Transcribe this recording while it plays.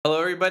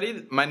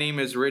everybody. My name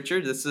is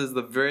Richard. This is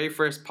the very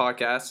first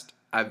podcast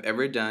I've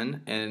ever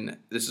done, and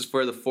this is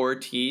for the 4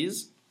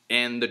 T's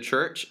and the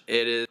church.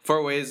 It is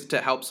 4 ways to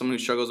help someone who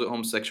struggles with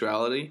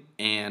homosexuality,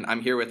 and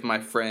I'm here with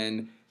my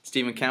friend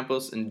Stephen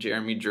Campos and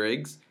Jeremy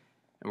Driggs,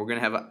 and we're going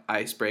to have an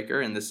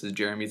icebreaker, and this is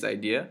Jeremy's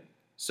idea.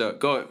 So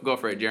go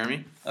for it,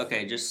 Jeremy.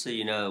 Okay, just so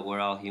you know, we're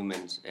all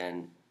humans,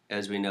 and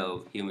as we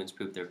know, humans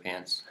poop their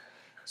pants.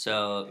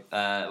 So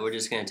we're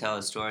just going to tell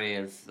a story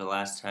of the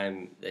last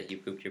time that you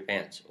pooped your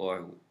pants,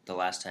 or the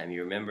last time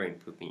you're remembering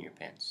pooping your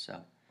pants. So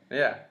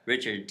yeah,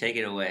 Richard, take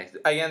it away.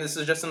 Again, this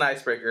is just an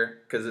icebreaker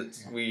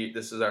because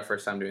this is our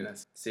first time doing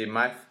this. See,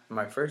 my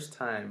first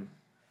time,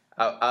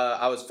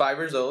 I was 5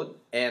 years old,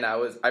 and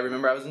I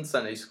remember I was in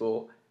Sunday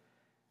school,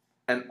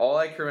 and all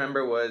I can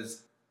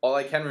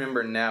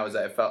remember now is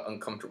that I felt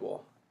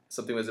uncomfortable.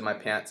 Something was in my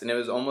pants, and it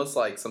was almost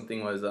like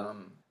something was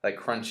like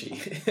crunchy.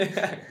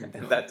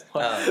 That's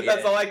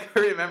all I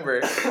can remember.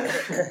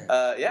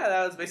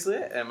 That was basically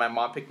it. And my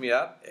mom picked me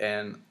up,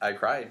 and I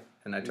cried,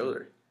 and I told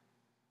her.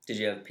 Did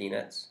you have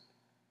peanuts?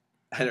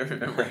 I don't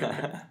remember.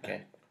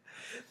 Okay.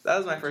 That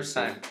was my first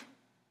time.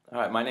 All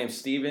right, my name's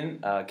Steven.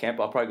 I'll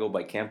probably go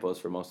by Campos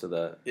for most of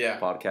the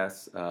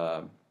podcasts.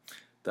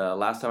 The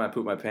last time I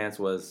pooped my pants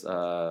was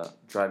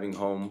driving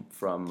home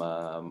from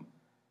a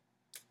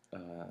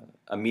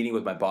meeting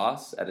with my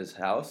boss at his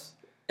house.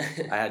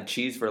 I had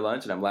cheese for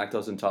lunch, and I'm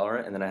lactose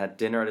intolerant, and then I had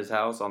dinner at his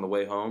house on the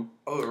way home.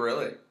 Oh,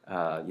 really?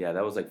 Yeah,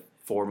 that was like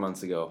 4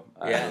 months ago.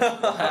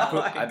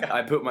 Yeah.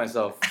 I pooped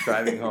myself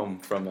driving home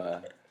from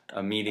a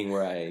meeting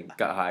where I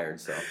got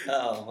hired. So.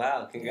 Oh,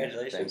 wow.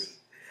 Congratulations. Thanks.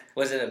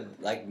 Was it a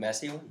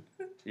messy one?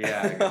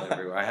 Yeah, it was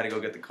everywhere. I had to go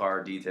get the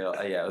car detailed.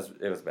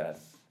 It was bad.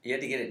 You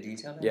had to get it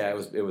detailed? Yeah,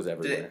 it was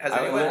everywhere.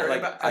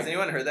 Has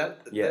anyone heard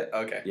that? Yeah.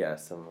 Okay. Yeah,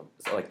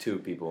 like 2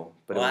 people.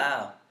 But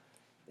wow.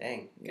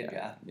 Dang, good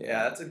job.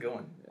 Yeah, that's a good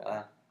one.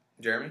 Wow.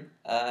 Jeremy?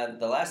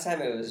 The last time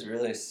it was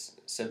really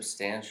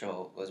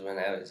substantial was when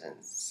I was in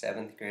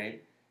 7th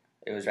grade.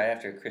 It was right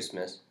after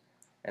Christmas,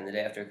 and the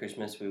day after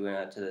Christmas we went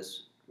out to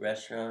this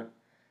restaurant,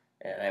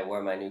 and I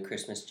wore my new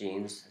Christmas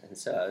jeans, and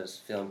so I was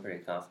feeling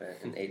pretty confident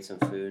and ate some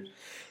food,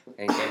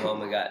 and came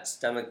home and got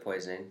stomach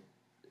poisoning,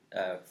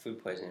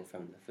 food poisoning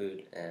from the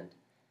food, and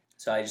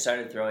so I just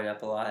started throwing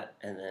up a lot,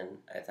 and then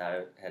I thought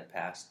it had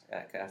passed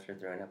after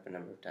throwing up a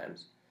number of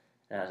times.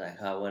 And I was like,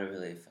 oh, what a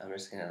relief. I'm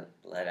just going to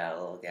let out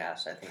a little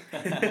gas, I think.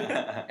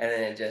 And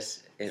then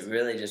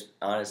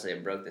honestly,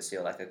 it broke the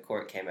seal. Like a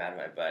cork came out of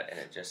my butt, and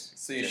it just...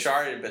 So you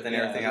sharded, but then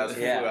everything else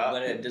flew out? Yeah,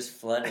 but it just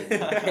flooded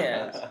my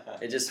hands.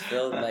 It just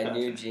filled my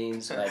new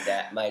jeans. My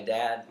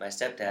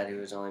stepdad, who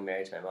was only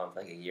married to my mom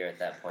for like a year at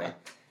that point,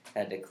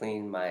 had to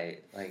clean my,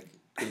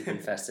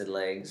 poop-infested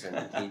legs, and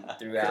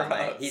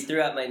he threw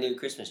out my new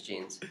Christmas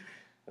jeans,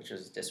 which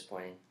was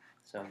disappointing.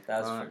 So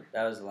that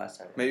was the last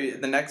time. Maybe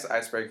the next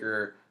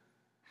icebreaker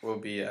will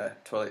be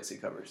toilet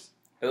seat covers.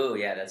 Oh,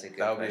 yeah, that's a good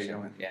question. Be a good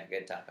one. Yeah,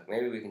 good topic.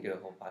 Maybe we can do a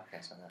whole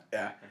podcast on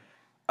that.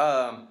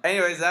 Yeah.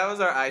 Anyways, that was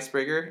our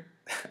icebreaker.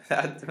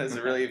 That was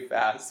really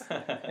fast.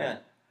 Yeah.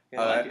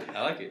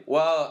 I like it.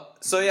 Well,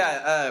 so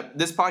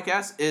this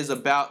podcast is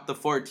about the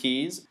 4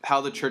 T's,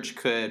 how the church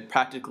could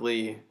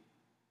practically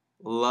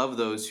love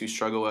those who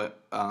struggle with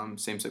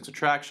same-sex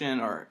attraction,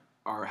 or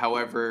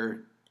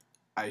however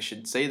I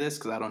should say this,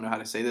 because I don't know how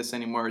to say this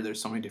anymore.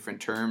 There's so many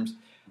different terms.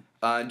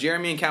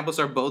 Jeremy and Campos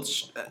are both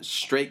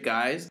straight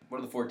guys. What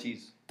are the 4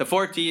 T's? The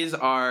 4 T's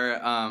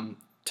are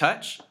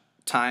touch,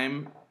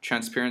 time,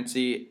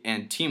 transparency,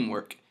 and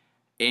teamwork.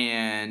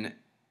 And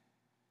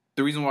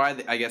the reason why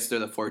I guess they're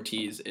the 4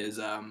 T's is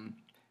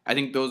I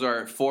think those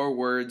are 4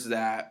 words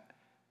that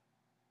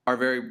are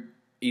very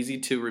easy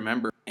to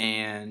remember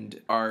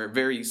and are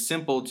very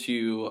simple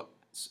to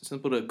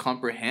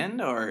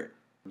comprehend, or...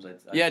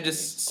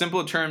 just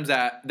simple terms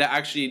that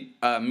actually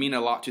mean a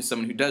lot to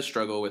someone who does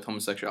struggle with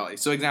homosexuality.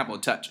 So, example,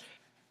 touch.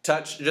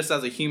 Touch, just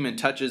as a human,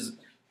 touch is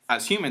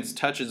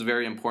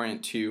very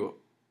important to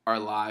our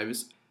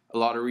lives. A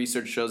lot of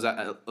research shows that,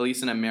 at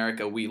least in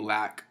America, we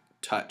lack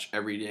touch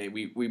every day.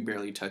 We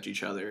barely touch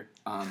each other.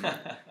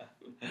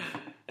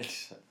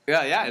 It's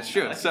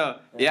true. So,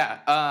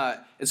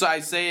 so I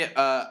say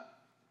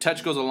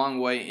touch goes a long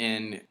way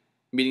in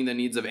meeting the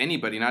needs of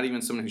anybody, not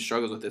even someone who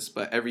struggles with this,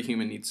 but every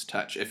human needs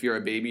touch. If you're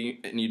a baby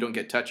and you don't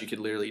get touch, you could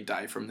literally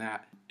die from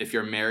that. If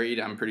you're married,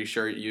 I'm pretty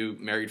sure you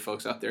married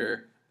folks out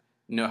there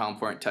know how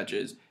important touch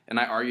is. And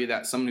I argue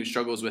that someone who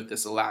struggles with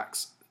this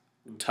lacks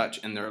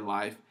touch in their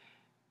life.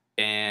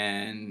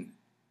 And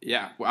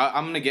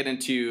I'm going to get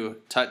into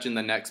touch in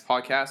the next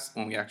podcast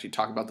when we actually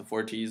talk about the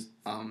 4 T's.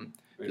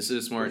 This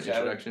is more an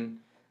introduction.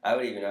 I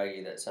would even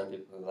argue that some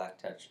people who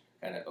lack touch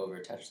kind of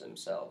over-touch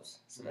themselves,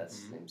 so that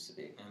seems to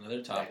be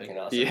another topic.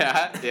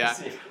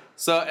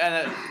 So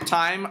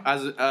time,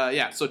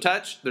 so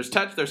touch.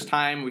 There's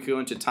time. We could go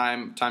into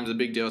time. Time's a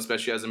big deal,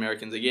 especially as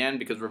Americans, again,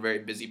 because we're very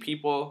busy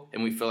people,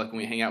 and we feel like when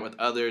we hang out with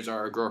others or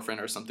our girlfriend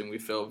or something, we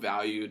feel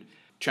valued.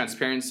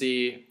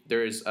 Transparency.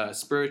 There's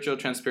spiritual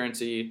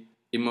transparency,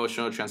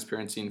 emotional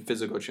transparency, and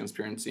physical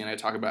transparency, and I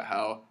talk about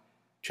how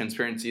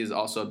transparency is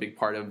also a big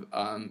part of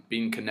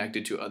being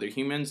connected to other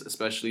humans,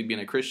 especially being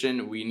a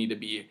Christian. We need to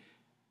be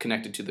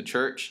connected to the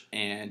church,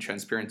 and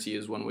transparency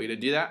is one way to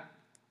do that.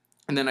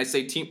 And then I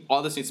say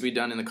all this needs to be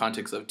done in the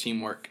context of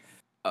teamwork.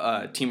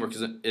 Teamwork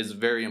is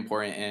very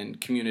important,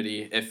 and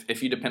community.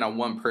 If you depend on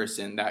one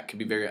person, that could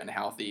be very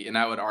unhealthy. And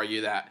I would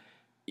argue that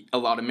a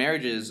lot of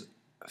marriages,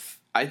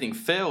 I think,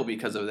 fail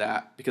because of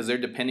that, because they're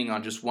depending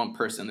on just one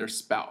person, their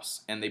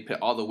spouse, and they put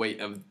all the weight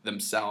of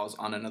themselves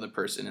on another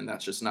person, and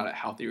that's just not a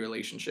healthy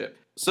relationship.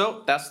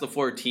 So that's the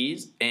 4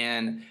 T's,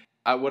 and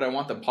what I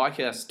want the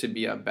podcast to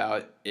be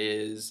about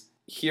is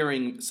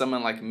hearing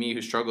someone like me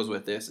who struggles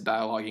with this,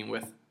 dialoguing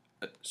with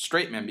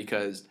straight men,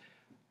 because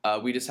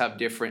we just have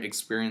different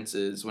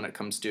experiences when it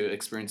comes to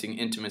experiencing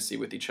intimacy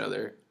with each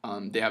other.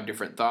 They have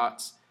different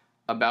thoughts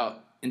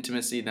about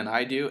intimacy than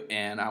I do,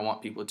 and I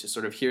want people to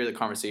sort of hear the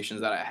conversations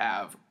that I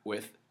have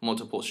with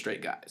multiple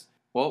straight guys.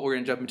 Well, we're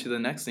going to jump into the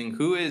next thing.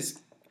 Who is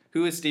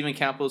Stephen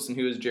Campos and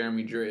who is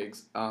Jeremy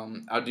Driggs?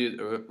 I'll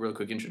do a real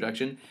quick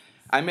introduction.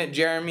 I met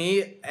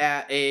Jeremy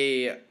at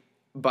a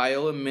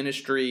Biola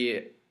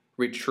ministry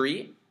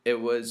retreat.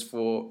 It was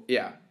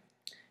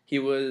he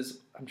was,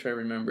 I'm trying to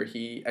remember,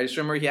 I just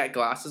remember he had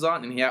glasses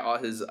on, and he had all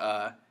his,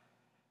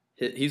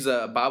 he's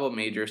a Bible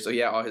major, so he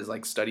had all his,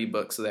 like, study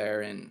books there,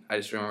 and I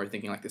just remember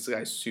thinking, like, this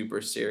guy's super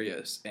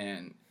serious,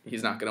 and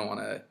he's not going to want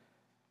to,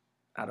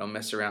 I don't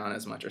mess around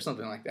as much, or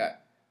something like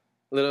that.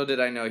 Little did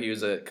I know he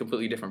was a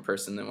completely different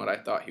person than what I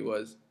thought he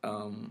was. Do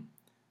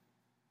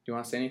you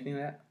want to say anything to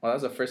that? Well,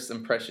 that was the first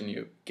impression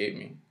you gave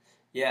me.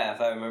 Yeah, if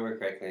I remember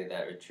correctly,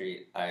 that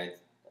retreat, I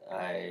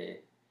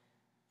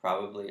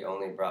probably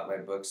only brought my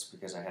books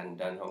because I hadn't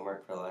done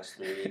homework for the last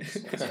 3 weeks.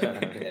 And so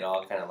it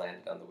all kind of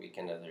landed on the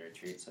weekend of the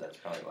retreat, so that's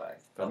probably why.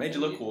 It made you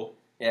look cool.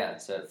 Yeah,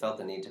 so it felt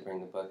the need to bring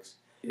the books.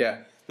 Yeah.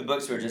 The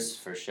books were just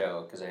for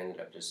show, because I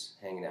ended up just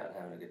hanging out and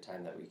having a good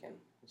time that weekend,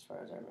 as far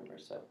as I remember.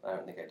 So I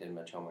don't think I did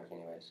much homework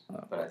anyways,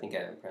 but I think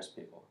I impressed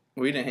people.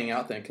 We didn't hang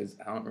out then, because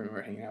I don't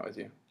remember hanging out with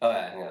you. Oh,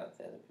 yeah, I hung out with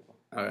the other people.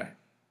 Okay.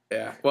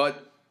 Yeah. Well,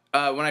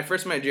 when I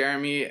first met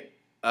Jeremy,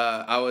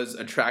 I was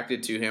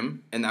attracted to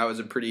him, and that was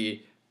a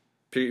pretty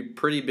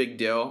big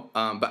deal.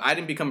 But I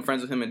didn't become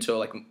friends with him until,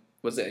 like,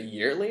 was it a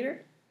year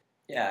later?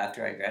 Yeah,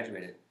 after I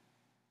graduated.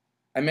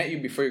 I met you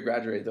before you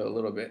graduated, though, a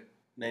little bit.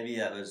 Maybe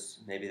that was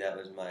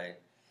my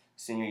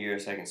senior year,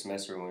 second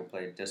semester, when we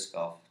played disc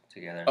golf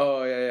together.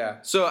 Oh, yeah.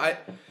 So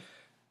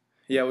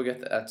we'll get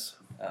that. That's...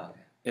 Oh, okay.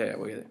 Yeah,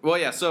 we'll get it. Well,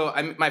 yeah, so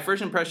my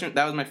first impression,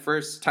 that was my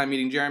first time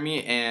meeting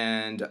Jeremy,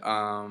 and,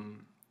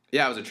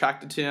 I was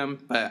attracted to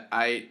him, but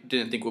I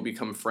didn't think we'll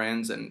become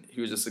friends, and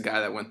he was just a guy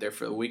that went there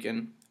for the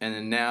weekend. And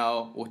then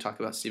now we'll talk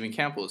about Stephen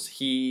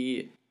Campos.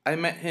 I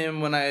met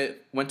him when I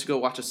went to go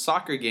watch a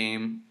soccer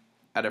game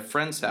at a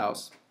friend's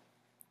house,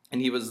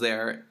 and he was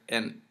there,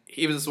 and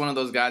he was just one of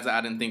those guys that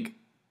I didn't think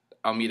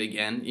I'll meet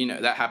again. You know,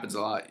 that happens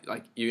a lot.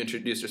 Like, you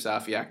introduce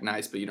yourself, you act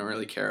nice, but you don't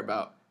really care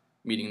about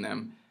meeting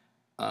them.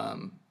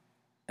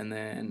 And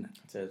then...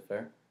 That's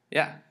fair.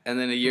 Yeah. And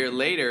then a year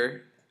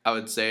later, I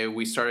would say,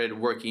 we started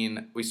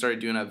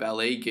doing a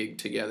valet gig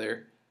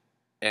together.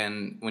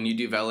 And when you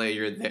do valet,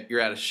 you're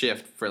at a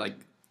shift for like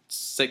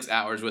 6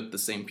 hours with the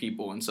same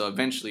people. And so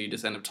eventually you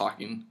just end up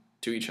talking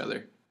to each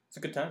other. It's a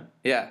good time.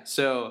 Yeah.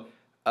 So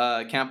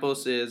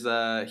Campos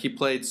he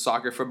played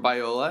soccer for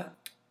Biola.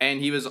 And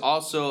he was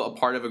also a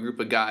part of a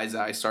group of guys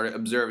that I started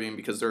observing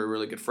because they were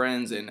really good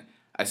friends. And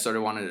I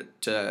started wanting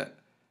to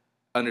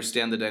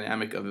understand the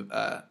dynamic of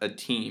a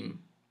team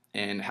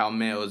and how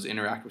males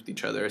interact with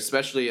each other,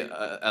 especially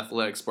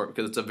athletic sport,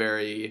 because it's a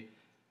very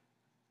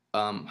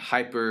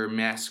hyper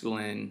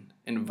masculine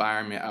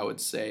environment, I would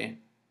say.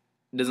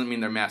 It doesn't mean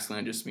they're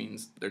masculine, it just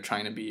means they're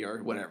trying to be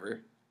or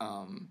whatever.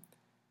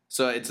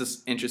 So it's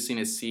just interesting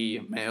to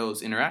see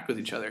males interact with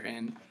each other.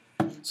 And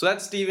so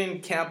that's Stephen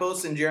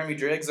Campos and Jeremy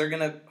Driggs. They're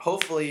going to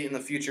hopefully in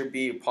the future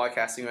be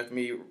podcasting with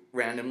me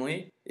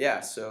randomly. Yeah,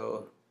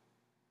 so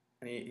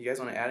you guys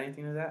want to add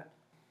anything to that?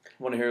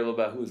 I want to hear a little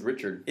about who's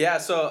Richard. Yeah,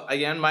 so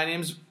again, my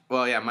name's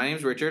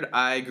Richard.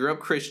 I grew up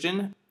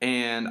Christian,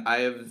 and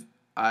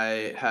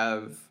I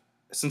have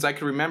since I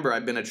can remember,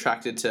 I've been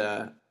attracted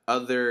to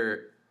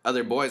other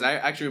boys. I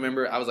actually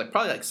remember I was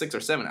probably 6 or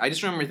 7. I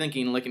just remember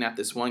looking at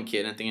this one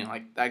kid and thinking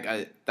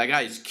that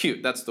guy is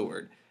cute. That's the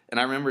word. And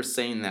I remember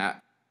saying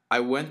that. I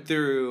went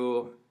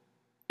through,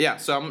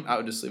 so I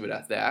would just leave it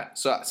at that.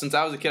 So since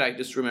I was a kid, I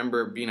just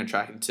remember being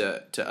attracted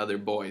to other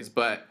boys,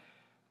 but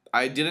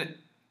I didn't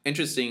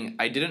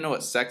know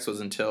what sex was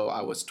until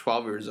I was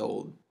 12 years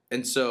old.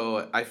 And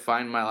so I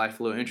find my life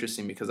a little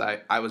interesting because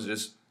I was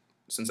just,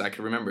 since I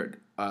could remember,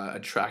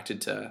 attracted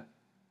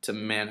to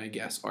men, I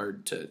guess, or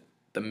to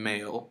the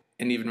male.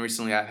 And even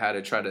recently I've had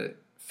to try to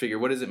figure,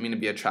 what does it mean to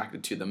be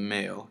attracted to the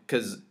male?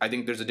 Because I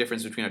think there's a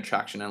difference between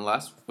attraction and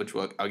lust, which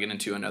I'll get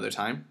into another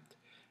time.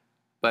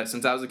 But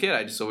since I was a kid,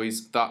 I just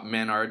always thought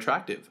men are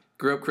attractive.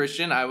 Grew up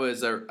Christian. I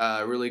was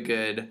a really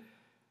good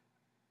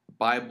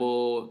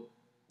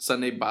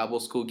Sunday Bible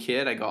school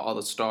kid. I got all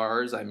the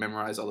stars. I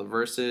memorized all the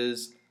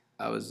verses.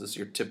 I was just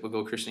your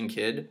typical Christian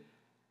kid.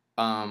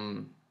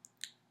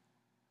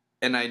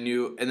 and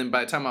then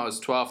by the time I was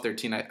 12,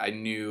 13, I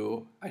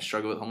knew I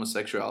struggled with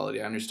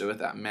homosexuality. I understood what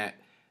that meant.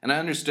 And I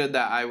understood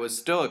that I was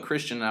still a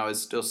Christian and I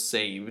was still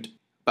saved.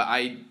 But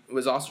I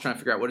was also trying to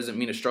figure out, what does it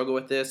mean to struggle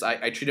with this?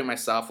 I treated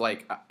myself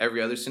like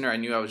every other sinner. I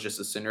knew I was just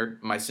a sinner.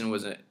 My sin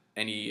wasn't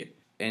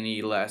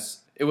any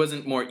less. It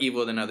wasn't more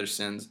evil than other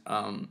sins.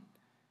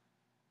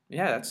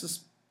 That's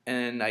just...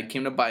 And I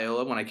came to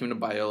Biola. When I came to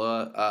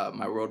Biola,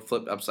 my world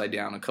flipped upside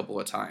down a couple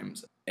of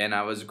times. And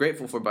I was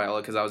grateful for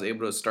Biola because I was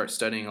able to start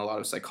studying a lot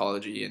of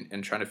psychology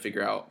and trying to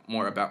figure out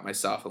more about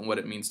myself and what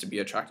it means to be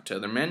attracted to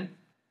other men.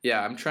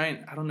 Yeah,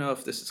 I don't know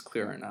if this is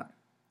clear or not.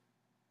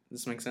 Does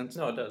this make sense?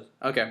 No, it does.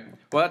 Okay.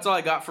 Well, that's all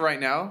I got for right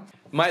now.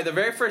 I want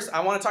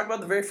to talk about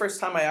the very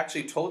first time I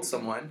actually told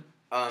someone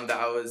that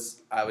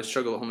I was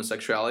struggling with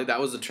homosexuality. That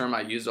was a term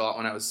I used a lot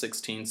when I was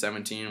 16,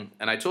 17.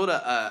 And I told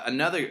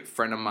another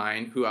friend of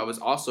mine who I was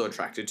also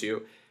attracted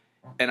to.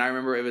 And I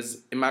remember it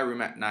was in my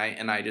room at night,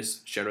 and I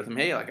just shared with him,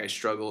 hey, like, I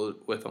struggled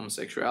with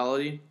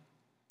homosexuality.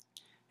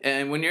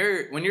 And when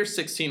you're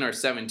 16 or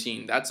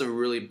 17, that's a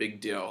really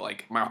big deal.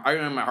 Like, I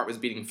remember my heart was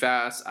beating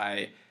fast.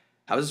 I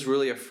was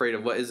really afraid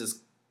of, what is this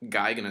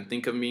guy going to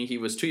think of me? He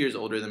was 2 years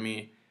older than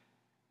me.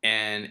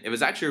 And it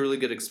was actually a really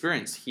good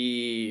experience.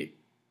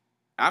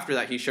 After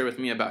that, he shared with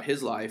me about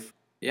his life.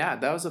 Yeah,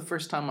 that was the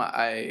first time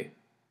I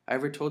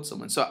ever told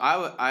someone. So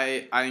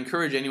I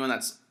encourage anyone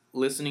that's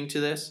listening to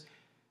this,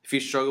 if you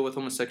struggle with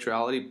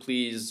homosexuality,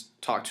 please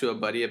talk to a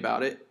buddy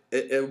about it.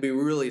 It would be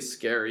really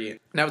scary.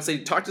 And I would say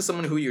talk to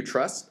someone who you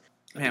trust.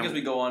 I think as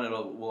we go on,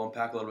 we'll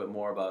unpack a little bit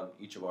more about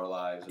each of our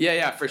lives.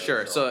 Yeah, for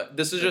sure. So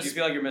this is just... If you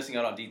feel like you're missing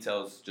out on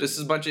details... This is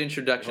a bunch of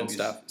introduction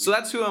stuff. So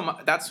that's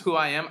who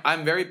I am.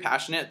 I'm very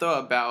passionate, though,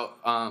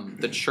 about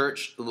the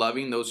church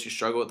loving those who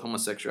struggle with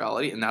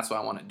homosexuality, and that's why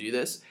I want to do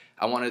this.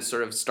 I want to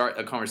sort of start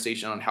a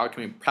conversation on how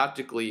can we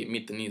practically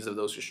meet the needs of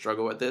those who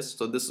struggle with this.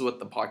 So this is what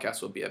the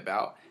podcast will be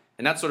about.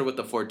 And that's sort of what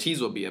the 4 T's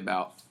will be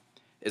about,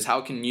 is how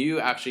can you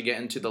actually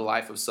get into the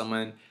life of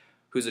someone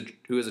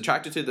who is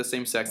attracted to the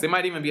same sex. They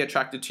might even be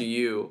attracted to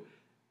you,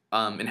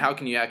 and how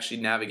can you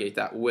actually navigate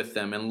that with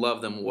them and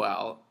love them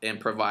well and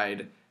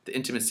provide the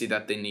intimacy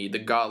that they need, the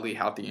godly,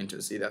 healthy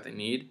intimacy that they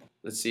need.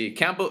 Let's see.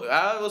 Campbell,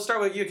 we'll start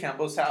with you,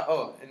 Campbell.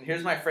 And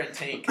here's my friend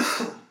Tank.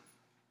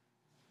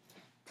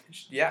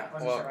 Yeah.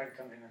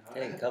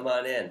 Hey, come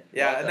on in.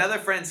 Yeah, welcome. Another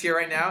friend's here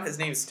right now. His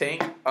name's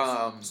Tank.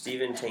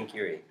 Stephen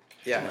Tanqueary.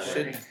 Yeah,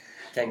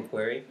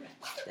 Tanqueary?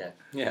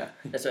 Yeah.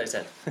 That's what I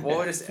said.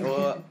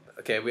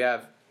 Okay, we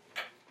have...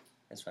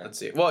 That's fine. Let's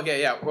see. Well,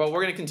 okay, yeah. Well,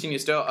 we're going to continue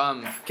still.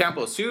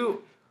 Campos,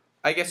 who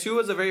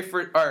was the very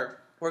first... Or,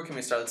 where can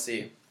we start? Let's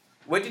see.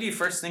 What did you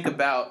first think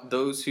about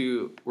those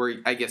who were,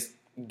 I guess,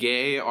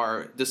 gay,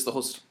 or this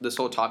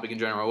whole topic in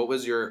general? What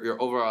was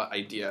your overall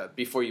idea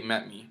before you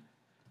met me?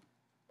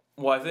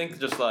 Well, I think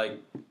just like...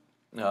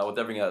 with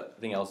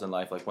everything else in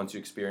life, like once you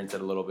experience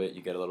it a little bit,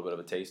 you get a little bit of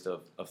a taste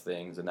of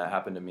things. And that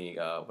happened to me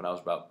when I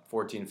was about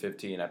 14,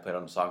 15. I played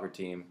on a soccer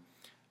team.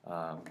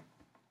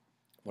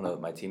 One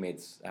of my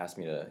teammates asked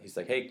me he's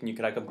like, hey, can you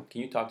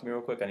talk to me real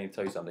quick? I need to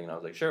tell you something. And I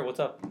was like, sure, what's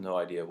up? No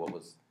idea what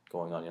was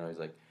going on. He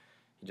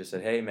just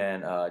said, hey,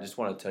 man, I just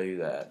want to tell you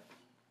that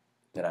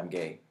I'm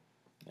gay.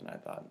 And I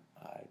thought,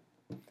 I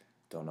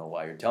don't know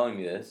why you're telling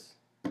me this.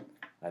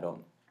 I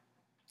don't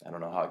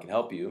know how I can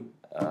help you.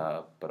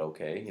 But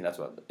okay, that's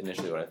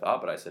initially what I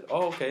thought. But I said,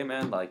 "Oh, okay,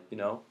 man. It's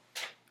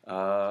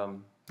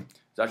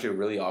actually a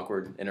really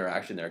awkward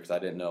interaction there because I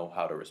didn't know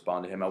how to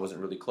respond to him. I wasn't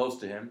really close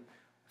to him.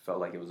 I felt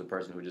like it was a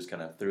person who just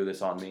kind of threw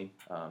this on me."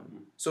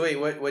 So wait,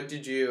 what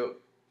did you?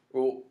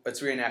 Well,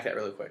 let's reenact that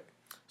really quick.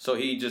 So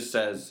he just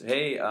says,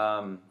 "Hey,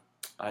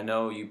 I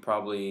know you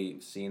probably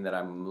seen that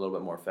I'm a little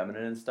bit more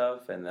feminine and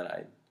stuff, and that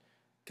I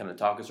kind of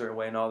talk a certain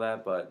way and all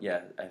that. But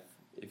yeah,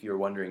 if you're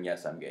wondering,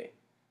 yes, I'm gay."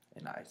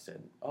 And I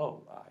said,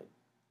 "Oh, I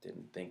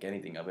didn't think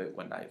anything of it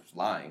when I was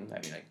lying. I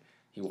mean,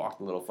 he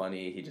walked a little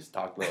funny. He just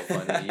talked a little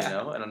funny,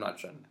 And I'm not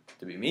trying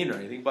to be mean or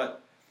anything,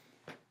 but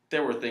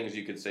there were things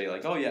you could say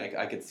like, oh yeah,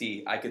 I could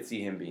see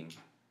him being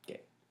gay.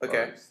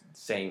 Okay.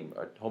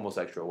 Or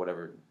homosexual,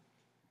 whatever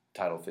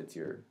title fits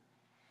your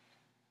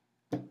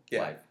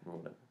life or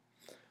whatever.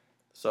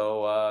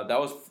 So that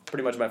was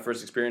pretty much my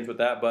first experience with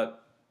that.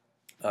 But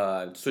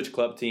switched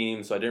club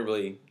teams, so I didn't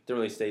really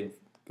stay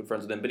good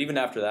friends with them. But even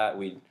after that,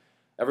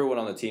 everyone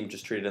on the team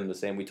just treated him the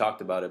same. We talked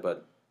about it,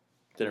 but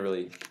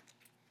nothing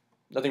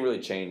really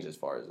changed as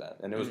far as that.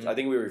 And it was, I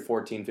think we were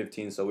 14,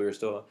 15, so we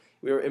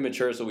were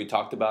immature, so we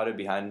talked about it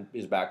behind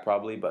his back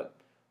probably, but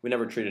we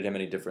never treated him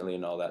any differently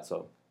and all that.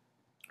 So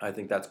I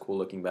think that's cool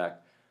looking back.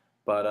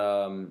 But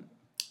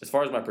as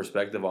far as my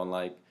perspective on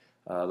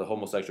the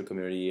homosexual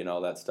community and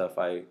all that stuff,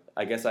 I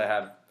guess I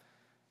have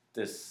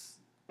this.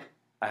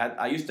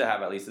 I used to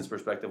have at least this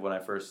perspective when I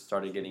first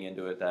started getting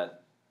into it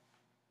that,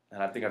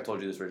 and I think I've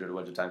told you this, Richard, a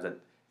bunch of times, that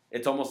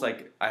it's almost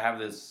like I have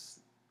this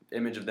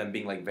image of them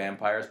being like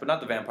vampires, but not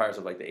the vampires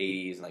of like the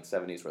 80s and like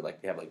 70s where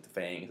like they have like the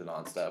fangs and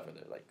all that stuff, or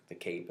they're like the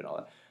cape and all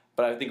that.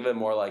 But I think of it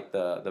more like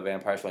the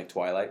vampires from like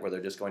Twilight, where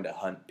they're just going to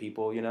hunt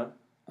people, And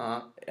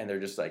they're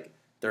just like,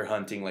 they're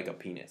hunting like a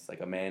penis.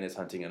 Like a man is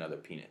hunting another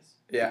penis.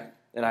 Yeah.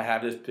 and I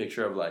have this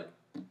picture of like,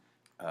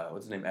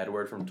 what's his name,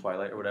 Edward from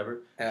Twilight or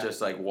whatever,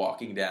 just like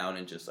walking down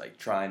and just like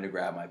trying to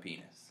grab my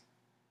penis.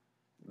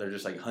 They're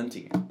just like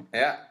hunting it.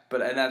 Yeah.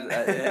 But and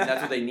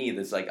that's what they need.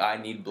 It's like I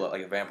need blood.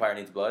 Like a vampire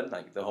needs blood.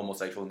 Like the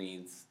homosexual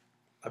needs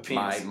a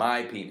penis.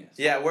 My penis.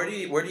 Yeah. Where do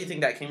you think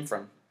that came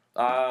from?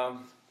 I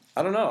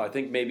don't know. I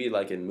think maybe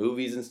like in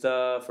movies and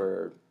stuff,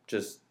 or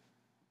just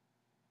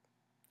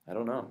I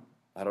don't know.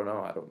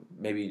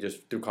 Maybe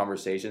just through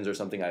conversations or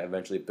something. I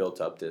eventually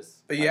built up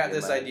this. But you have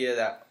this idea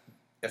that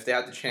if they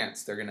have the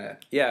chance, they're gonna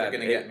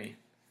get me.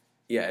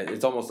 Yeah,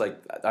 it's almost like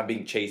I'm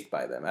being chased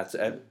by them.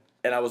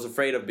 And I was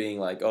afraid of being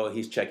like, oh,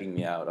 he's checking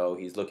me out. Oh,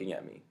 he's looking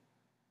at me.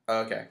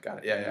 Okay, got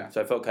it. Yeah. So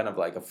I felt kind of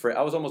like afraid.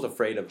 I was almost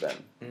afraid of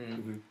them.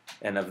 Mm-hmm.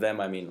 And of them,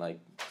 I mean like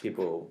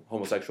people,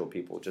 homosexual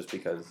people, just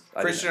because.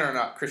 Christian or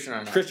not. Christian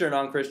or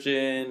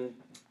non-Christian,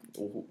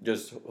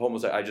 just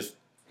homosexual.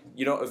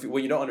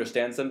 When you don't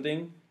understand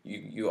something,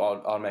 you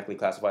automatically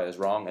classify it as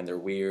wrong, and they're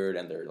weird,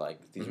 and they're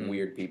like these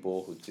weird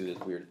people who do this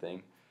weird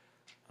thing.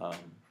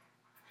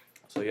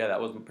 So yeah,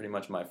 that was pretty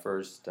much my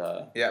first.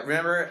 Yeah,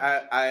 remember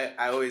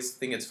I always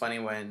think it's funny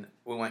when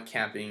we went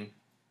camping,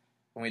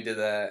 when we did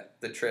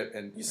the trip,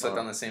 and you slept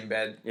on the same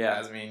bed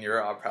as me, and you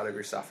were all proud of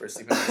yourself for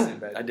sleeping on the same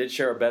bed. I did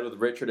share a bed with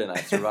Richard, and I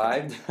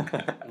survived.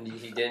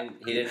 He didn't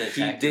attack.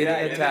 He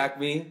didn't attack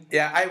me.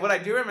 Yeah, what I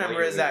do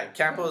remember is that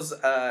Campos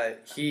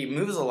he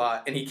moves a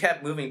lot, and he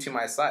kept moving to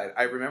my side.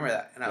 I remember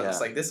that, and I was just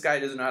like, this guy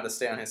doesn't know how to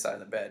stay on his side of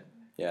the bed.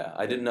 Yeah,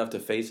 I didn't know if to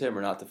face him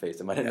or not to face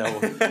him. I didn't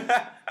know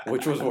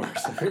which was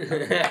worse.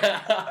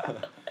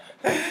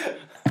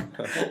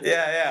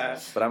 Yeah.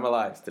 But I'm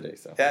alive today,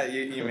 so. Yeah,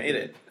 you made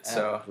it.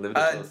 So live to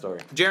tell the story.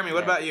 Jeremy,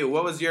 what about you?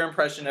 What was your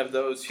impression of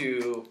those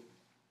who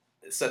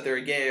said they're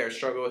gay or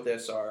struggle with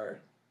this? Or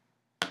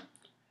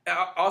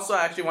also,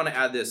 I actually want to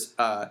add this.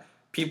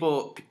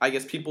 People's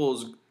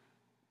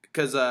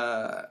because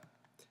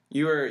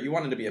you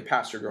wanted to be a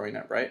pastor growing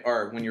up, right?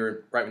 Or when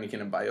you came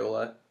to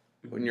Biola.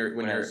 When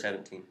I was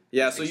 17.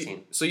 Yeah,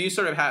 16. so you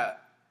sort of had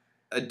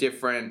a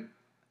different.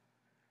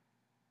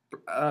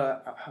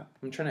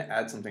 I'm trying to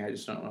add something. I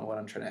just don't know what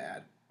I'm trying to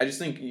add. I just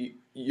think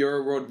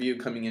your worldview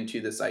coming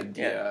into this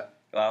idea. Yeah.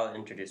 Well, I'll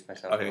introduce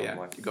myself. Okay,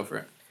 yeah, go for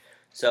it.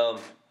 So,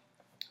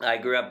 I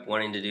grew up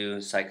wanting to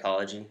do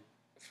psychology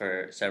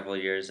for several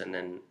years, and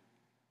then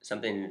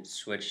something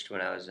switched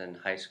when I was in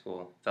high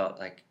school. Felt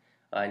like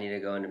I need to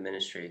go into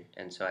ministry,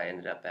 and so I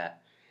ended up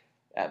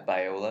at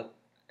Biola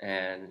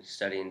and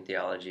studying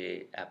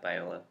theology at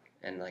Biola,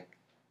 and like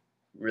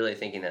really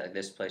thinking that like,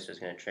 this place was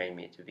going to train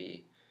me to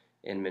be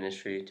in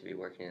ministry, to be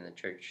working in the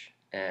church.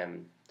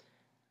 And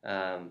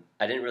I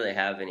didn't really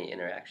have any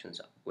interactions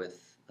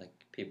with like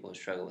people who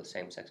struggle with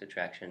same-sex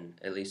attraction,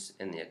 at least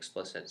in the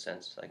explicit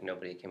sense. Like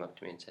nobody came up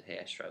to me and said, hey,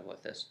 I struggle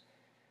with this.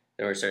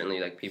 There were certainly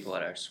like people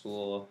at our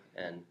school,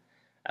 and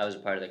I was a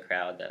part of the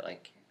crowd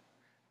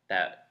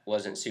that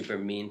wasn't super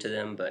mean to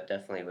them, but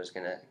definitely was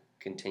going to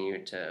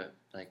continue to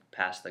like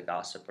pass the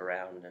gossip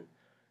around, and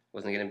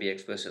wasn't going to be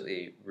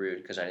explicitly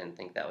rude because I didn't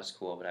think that was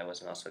cool, but I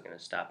wasn't also going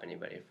to stop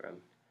anybody from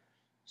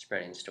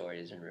spreading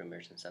stories and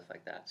rumors and stuff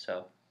like that.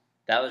 So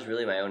that was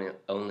really my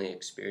only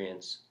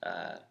experience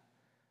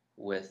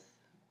with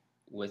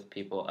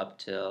people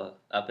up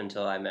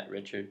until I met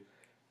Richard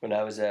when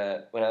I was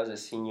a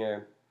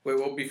senior. Wait,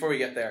 well, before we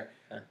get there,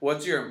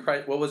 what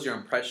was your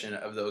impression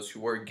of those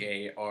who were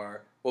gay,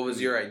 or what was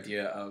your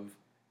idea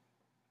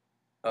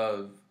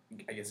of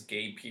I guess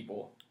gay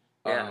people?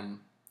 Yeah.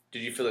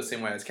 Did you feel the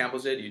same way as Campbell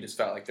did? You just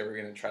felt like they were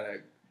gonna try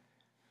to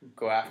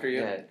go after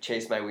you? Yeah,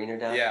 chase my wiener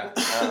down. Yeah.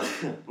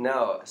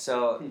 No.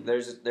 So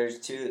there's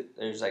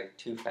like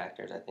two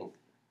factors, I think.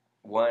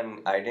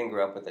 One, I didn't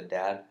grow up with a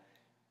dad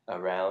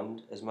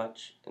around as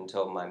much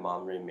until my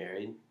mom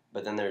remarried.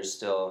 But then there's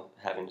still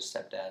having a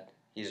stepdad.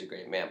 He's a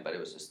great man, but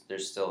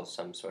there's still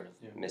some sort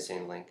of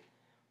missing link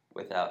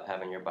without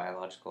having your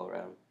biological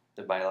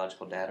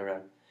dad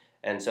around.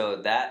 And so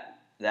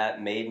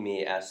that made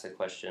me ask the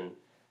question,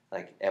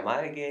 like, am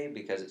I gay?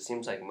 Because it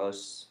seems like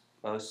most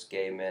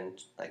gay men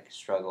like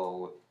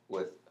struggle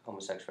with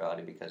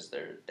homosexuality because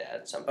their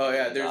dad something. Oh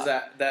yeah, there's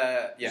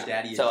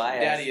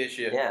daddy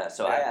issue. Yeah,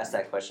 so I asked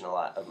that question a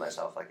lot of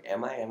myself, like,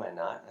 am I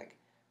not? Like,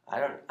 I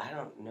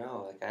don't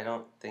know. Like, I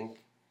don't think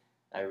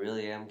I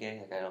really am gay.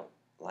 Like, I don't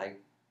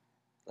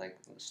like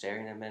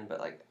staring at men, but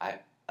like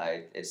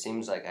it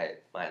seems like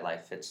my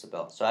life fits the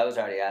bill. So I was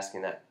already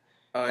asking that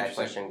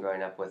question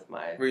growing up with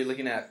my. Were you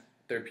looking at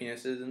their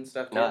penises and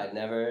stuff? No, I'd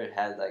never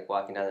had like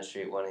walking down the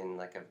street wanting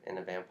like in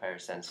a vampire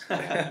sense. So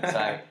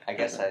I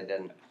guess I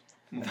didn't.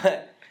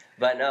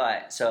 But no,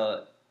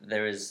 so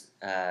there was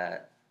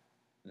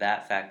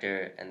that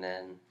factor, and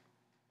then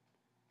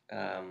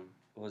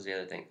what was the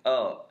other thing?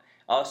 Oh,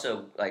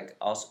 also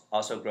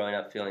growing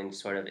up feeling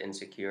sort of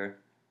insecure,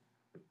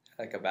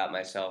 like about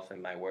myself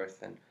and my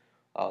worth and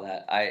all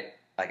that. I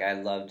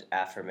loved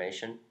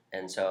affirmation,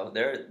 and so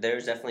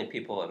there's definitely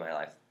people in my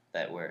life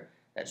that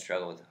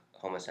struggle with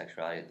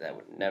homosexuality that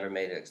never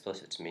made it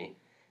explicit to me,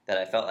 that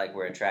I felt like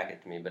were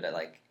attracted to me, but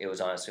it was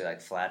honestly like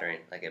flattering.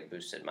 Like it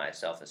boosted my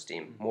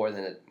self-esteem more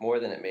than it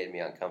made me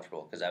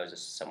uncomfortable because I was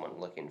just someone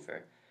looking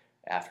for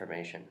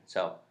affirmation.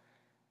 So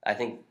I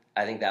think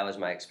that was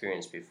my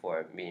experience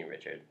before meeting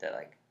Richard. That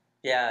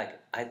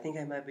I think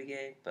I might be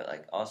gay,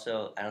 but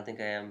also I don't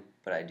think I am,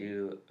 but I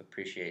do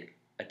appreciate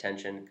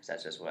attention because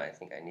that's just what I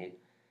think I need.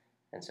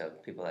 And so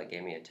people that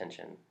gave me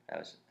attention, I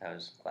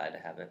was glad to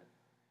have it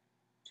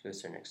to a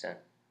certain extent.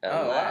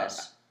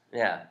 Unless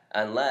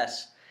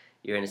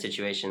you're in a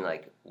situation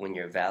like when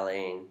you're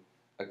valeting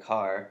a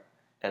car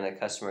and a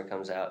customer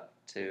comes out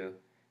to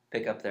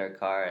pick up their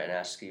car and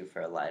asks you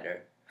for a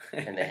lighter,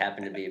 and they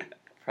happen to be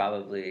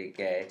probably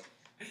gay,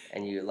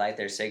 and you light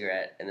their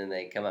cigarette, and then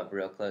they come up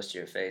real close to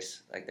your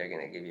face like they're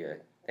going to give you a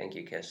thank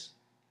you kiss.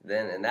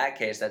 Then in that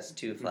case, that's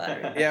too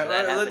flattering. Yeah,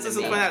 let's just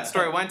explain that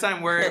story. One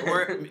time,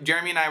 we're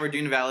Jeremy and I were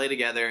doing valet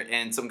together,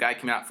 and some guy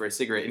came out for a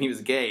cigarette, and he was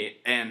gay.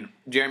 And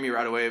Jeremy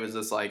right away was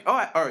just like,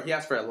 or he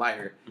asked for a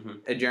lighter,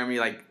 and Jeremy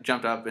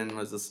jumped up and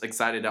was just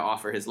excited to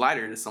offer his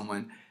lighter to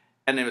someone.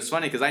 And it was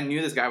funny because I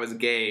knew this guy was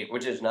gay,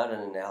 which is not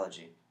an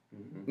analogy.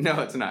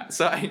 No, it's not.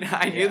 So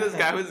I knew this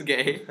guy was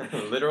gay,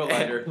 literal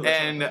lighter,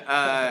 and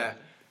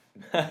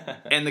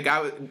the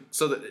guy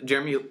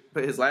Jeremy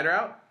put his lighter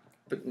out.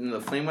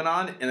 The flame went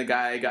on, and the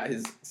guy got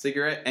his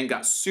cigarette and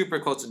got super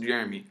close to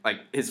Jeremy,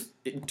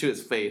 to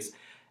his face.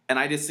 And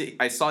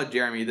I saw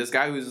Jeremy, this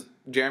guy who's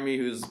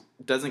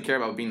doesn't care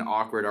about being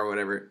awkward or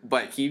whatever,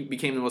 but he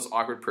became the most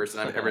awkward person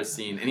I've ever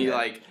seen. And he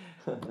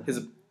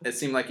it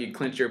seemed like you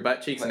clenched your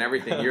butt cheeks and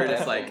everything. You were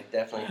just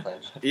definitely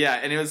clenched. Yeah,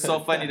 and it was so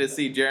funny to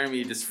see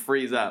Jeremy just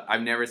freeze up.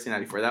 I've never seen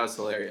that before. That was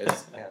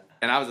hilarious. Yeah.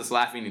 And I was just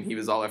laughing, and he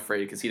was all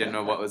afraid because he didn't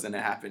know what was going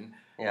to happen.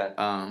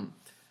 Yeah.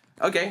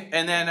 Okay,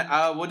 and then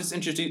we'll just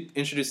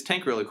introduce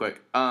Tank really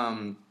quick.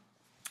 Let's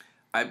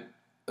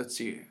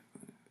see,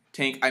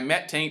 Tank. I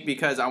met Tank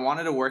because I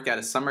wanted to work at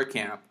a summer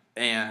camp,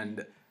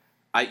 and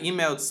I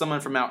emailed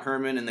someone from Mount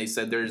Herman, and they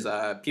said there's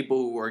people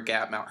who work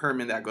at Mount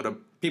Herman that go to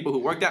people who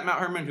worked at Mount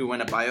Herman who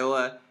went to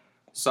Biola.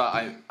 So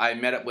I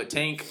met up with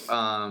Tank,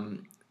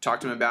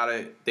 talked to him about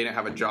it. They didn't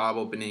have a job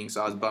opening,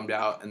 so I was bummed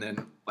out. And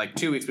then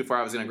 2 weeks before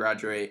I was gonna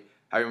graduate,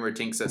 I remember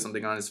Tank said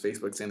something on his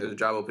Facebook saying there's a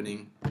job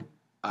opening.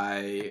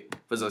 I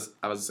was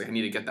like, I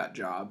need to get that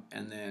job,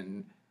 and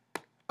then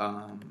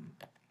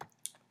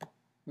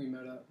we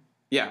met up.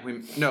 Yeah,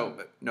 no.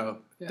 Yeah.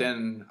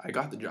 Then I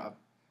got the job.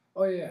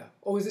 Oh yeah.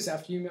 Oh, was this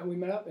after we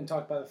met up and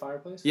talked by the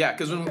fireplace? Yeah,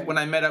 because when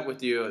I met up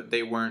with you,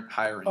 they weren't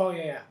hiring. Oh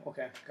yeah.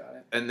 Okay, got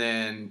it. And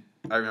then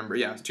I remember,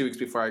 2 weeks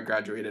before I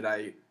graduated,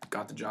 I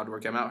got the job to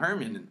work at Mount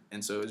Herman,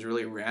 and so it was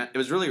really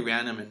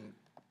random and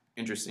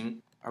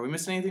interesting. Are we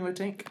missing anything with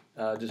Tank?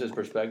 Just his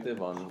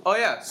perspective on... Oh,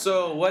 yeah.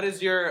 So what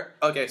is your...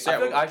 Okay, so... I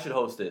feel like I should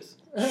host this.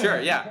 Sure,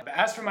 yeah.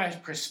 As for my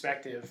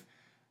perspective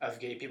of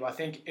gay people, I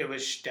think it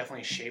was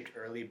definitely shaped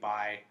early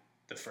by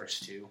the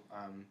first two.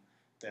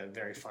 The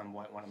very fun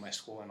one at my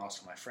school and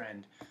also my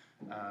friend.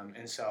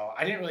 And so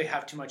I didn't really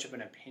have too much of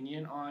an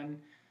opinion on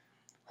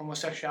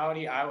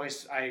homosexuality. I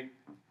was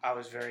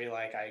very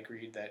I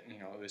agreed that,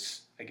 it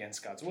was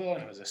against God's will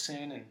and it was a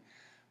sin,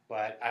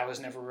 but I was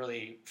never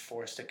really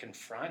forced to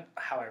confront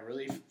how I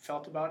really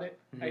felt about it,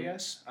 I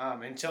guess,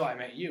 until I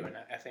met you. And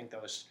I think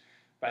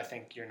but I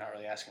think you're not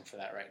really asking for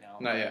that right now.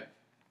 Not yet.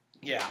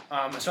 Yeah.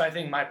 So I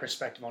think my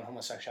perspective on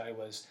homosexuality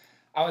was,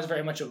 I was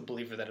very much a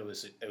believer that it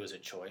was a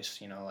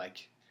choice,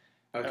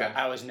 Okay.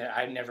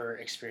 I never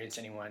experienced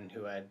anyone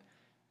who had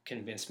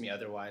convinced me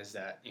otherwise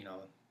that,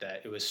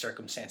 that it was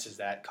circumstances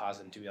that caused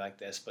them to be like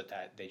this, but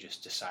that they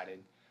just decided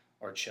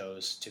or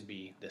chose to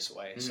be this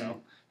way.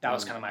 So that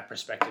was kind of my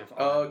perspective.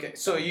 Oh, okay.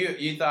 So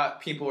you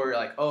thought people were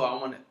like,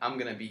 oh, I'm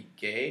gonna be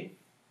gay?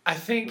 I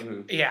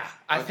think,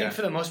 I think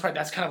for the most part,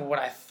 that's kind of what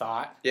I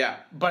thought. Yeah.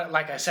 But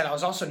like I said, I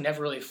was also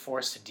never really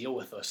forced to deal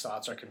with those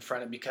thoughts or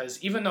confront it,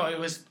 because even though it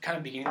was kind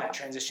of beginning that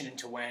transition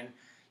into when,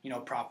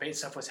 Prop 8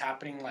 stuff was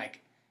happening,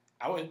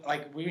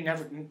 we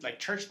never,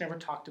 church never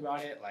talked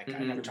about it. I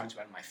never talked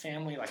about it in my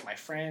family, my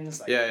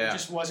friends. It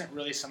just wasn't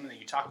really something that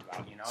you talked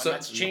about, So, and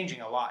that's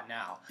changing a lot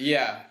now.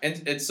 Yeah,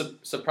 and it's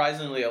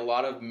surprisingly a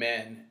lot of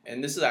men,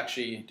 and this is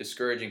actually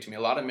discouraging to me,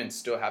 a lot of men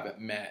still haven't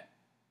met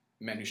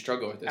men who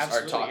struggle with this.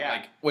 Absolutely, are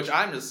taught, which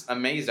I'm just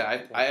amazed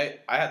at. I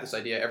had this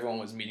idea everyone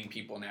was meeting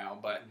people now,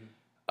 but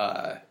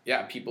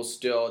people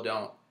still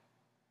don't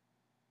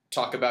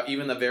talk about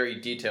even the very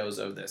details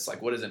of this.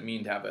 What does it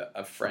mean to have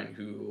a friend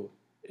who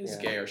is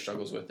gay or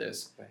struggles with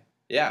this? Right.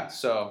 Yeah,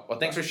 so,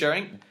 thanks for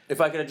sharing.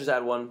 If I could just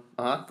add one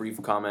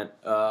brief comment.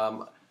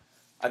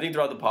 I think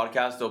throughout the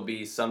podcast, there'll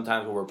be some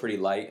times where we're pretty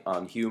light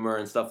on humor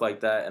and stuff like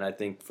that, and I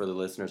think for the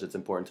listeners, it's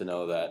important to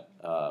know that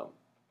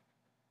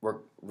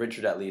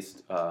Richard, at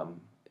least,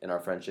 in our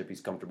friendship,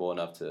 he's comfortable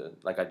enough to,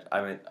 I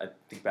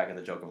think back in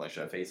the joke of,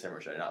 should I face him or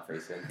should I not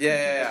face him?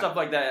 Yeah. Stuff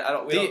like that.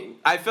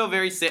 I feel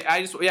very safe.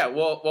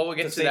 We'll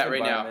get to that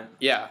right now.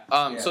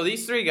 Yeah. So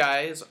these three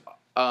guys,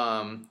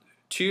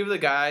 two of the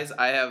guys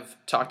I have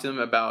talked to them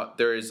about,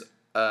 there's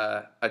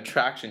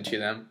attraction to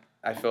them.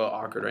 I feel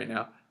awkward right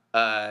now.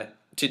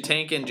 To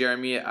Tank and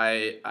Jeremy,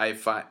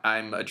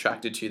 I'm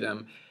attracted to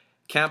them.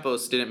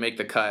 Campos didn't make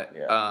the cut.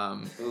 Yeah.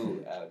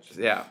 Ooh, ouch.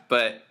 Yeah,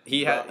 but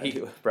he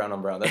brown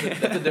on brown. That's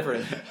a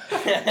different,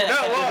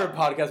 different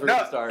podcast we're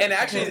gonna start. And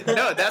actually,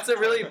 no, that's a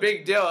really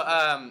big deal.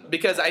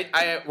 Because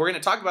we're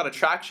gonna talk about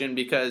attraction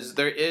because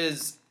there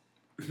is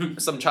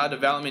some child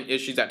development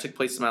issues that took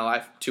place in my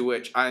life to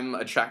which I'm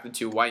attracted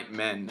to white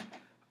men.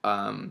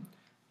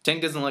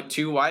 Tank doesn't look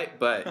too white,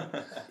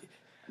 but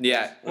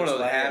yeah, one of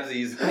those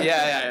halvesies.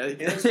 Yeah.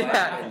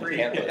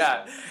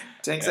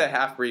 Tank's a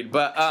half breed,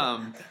 but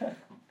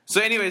So,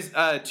 anyways,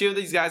 two of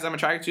these guys I'm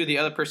attracted to. The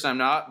other person I'm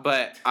not,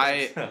 but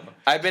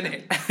I've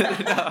been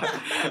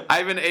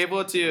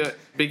able to.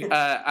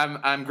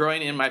 I'm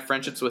growing in my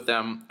friendships with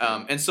them,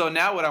 and so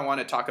now what I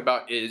want to talk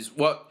about is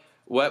what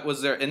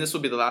was their, and this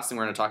will be the last thing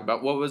we're going to talk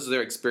about. What was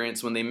their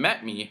experience when they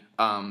met me?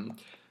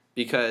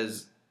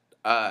 Because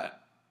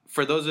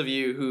for those of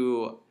you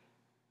who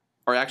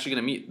are actually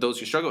going to meet those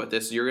who struggle with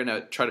this, you're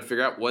going to try to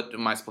figure out what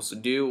am I supposed to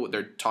do.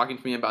 They're talking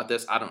to me about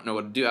this. I don't know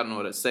what to do. I don't know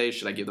what to say.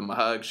 Should I give them a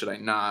hug? Should I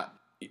not?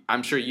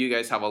 I'm sure you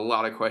guys have a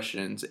lot of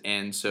questions,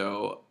 and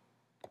so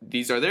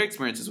these are their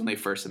experiences when they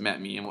first met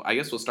me, and I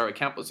guess we'll start with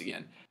Campos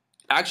again.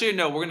 Actually,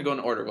 no, we're going to go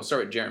in order. We'll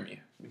start with Jeremy,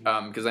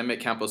 because I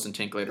met Campos and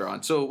Tank later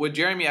on. So with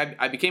Jeremy,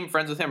 I became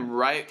friends with him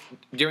right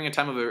during a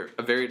time of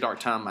a very dark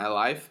time in my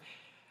life,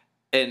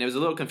 and it was a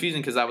little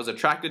confusing because I was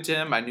attracted to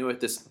him. I knew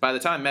by the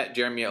time I met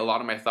Jeremy, a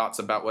lot of my thoughts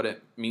about what it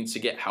means to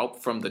get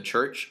help from the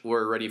church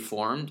were already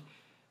formed,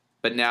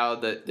 but now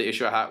the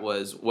issue I had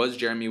was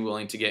Jeremy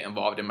willing to get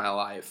involved in my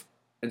life?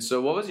 And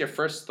so what was your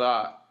first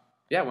thought?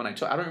 Yeah,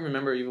 I don't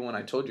remember even when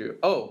I told you.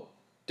 Oh,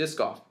 disc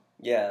golf.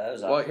 Yeah, that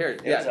was awkward. Well, here,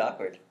 It was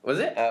awkward. Was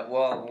it?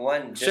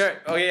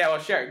 Sure. Oh, yeah, well,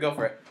 share it. Go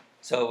for it.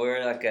 So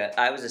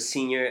I was a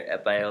senior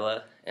at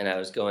Biola, and I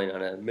was going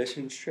on a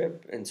missions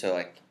trip, and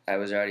so, I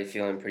was already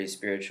feeling pretty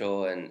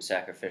spiritual and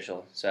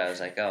sacrificial, so I was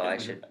like, oh, I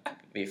should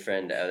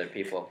befriend other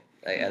people.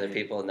 Other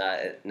people,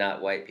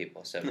 not white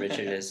people. So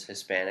Richard is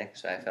Hispanic,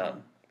 so I felt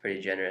pretty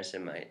generous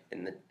in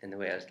the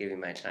way I was giving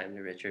my time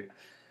to Richard.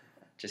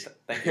 Just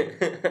thank you.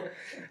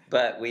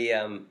 But we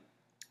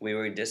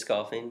were disc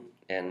golfing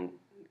and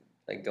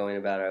going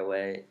about our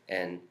way,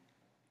 and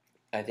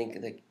I think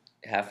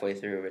halfway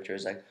through, Richard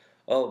was like,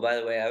 "Oh, by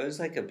the way, I was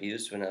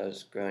abused when I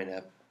was growing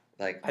up,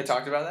 I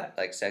talked about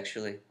that,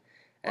 sexually,"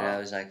 and I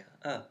was like,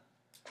 "Oh, all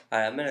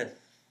right, I'm gonna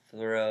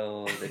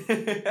throw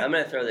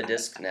the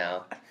disc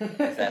now,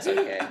 if that's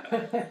okay."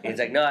 He's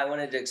like, "No, I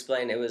wanted to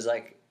explain. It was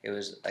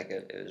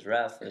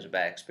rough. It was a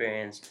bad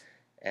experience."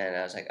 And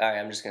I was like, all right,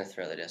 I'm just going to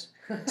throw the disc.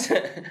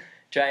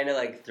 Trying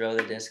to, throw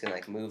the disc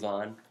and, move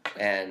on.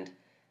 And,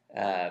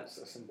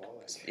 So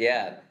symbolic.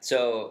 Yeah.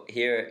 So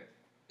here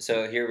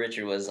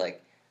Richard was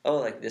like,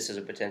 oh, this is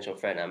a potential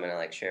friend. I'm going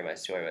to, share my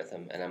story with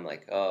him. And I'm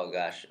like, oh,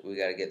 gosh, we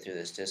got to get through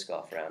this disc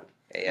golf round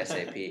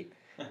ASAP.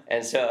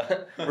 And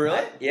so...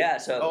 Really? Yeah.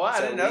 So, oh, wow,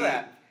 I didn't know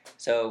that.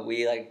 So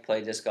we,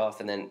 play disc golf.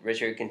 And then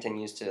Richard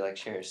continues to,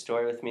 share his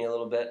story with me a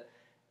little bit.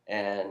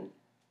 And...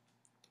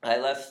 I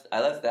left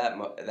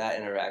that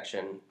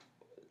interaction,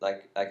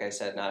 like I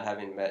said, not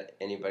having met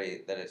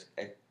anybody that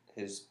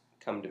has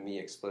come to me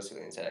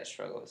explicitly and said I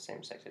struggle with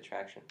same-sex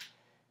attraction.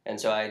 And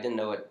so I didn't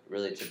know what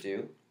really to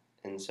do.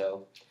 And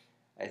so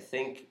I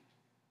think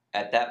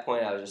at that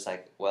point I was just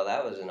like, well,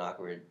 that was an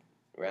awkward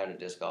round of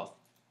disc golf.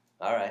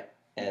 All right.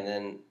 And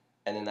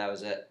then that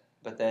was it.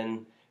 But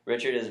then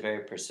Richard is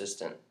very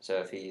persistent. So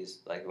if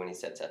he's, when he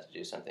sets out to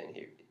do something,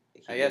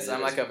 I guess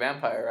I'm like a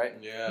vampire, right?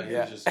 Yeah,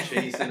 he's just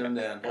chasing him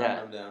down,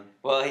 hunting him down.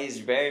 Well, he's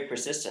very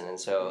persistent, and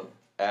so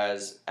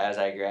as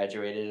I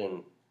graduated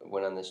and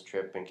went on this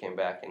trip and came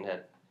back and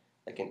had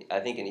an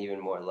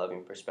even more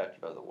loving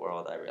perspective of the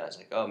world, I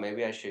realized oh,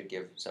 maybe I should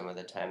give some of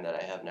the time that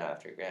I have now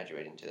after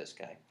graduating to this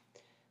guy,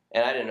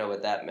 and I didn't know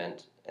what that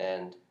meant.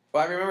 And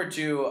well, I remember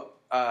too,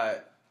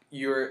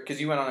 because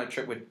you went on a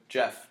trip with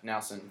Jeff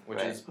Nelson, which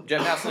is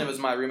Jeff Nelson was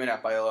my roommate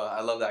at Biola.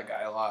 I love that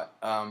guy a lot.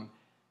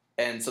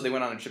 And so they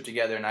went on a trip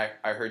together, and I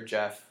heard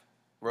Jeff.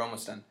 We're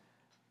almost done.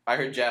 I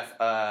heard Jeff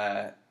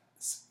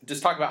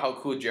just talk about how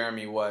cool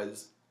Jeremy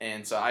was,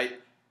 and so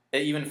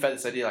it even fed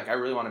this idea I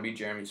really want to be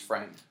Jeremy's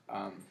friend,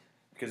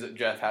 because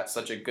Jeff had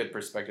such a good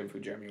perspective of who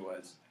Jeremy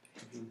was.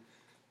 Mm-hmm.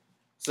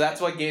 So that's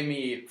what gave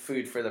me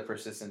food for the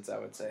persistence, I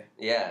would say.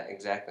 Yeah,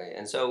 exactly.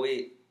 And so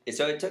it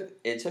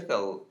took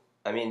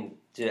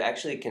to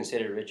actually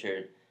consider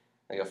Richard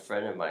a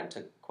friend of mine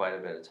took quite a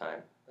bit of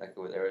time.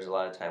 There was a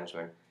lot of times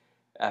when,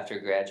 after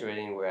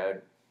graduating,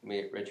 where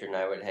Richard and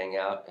I would hang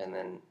out, and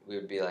then we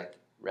would be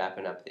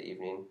wrapping up the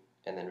evening,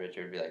 and then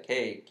Richard would be like,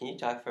 "Hey, can you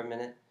talk for a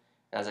minute?"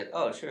 And I was like,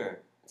 "Oh, sure."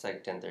 It's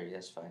 10:30.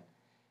 That's fine.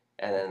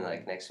 And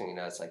then next thing you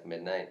know, it's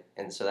midnight,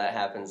 and so that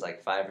happens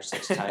 5 or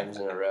 6 times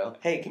in a row.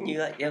 Hey, can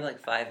you you have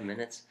 5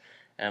 minutes?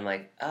 And I'm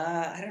like,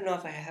 I don't know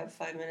if I have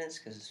 5 minutes,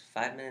 because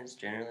 5 minutes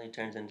generally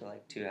turns into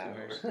 2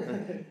 hours.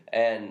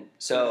 And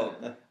so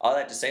all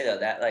that to say though,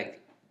 that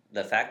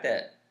the fact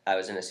that I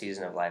was in a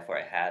season of life where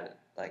I had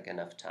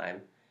enough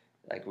time,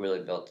 really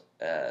built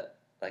a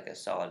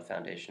solid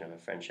foundation of a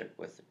friendship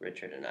with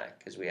Richard and I,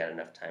 because we had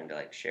enough time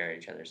to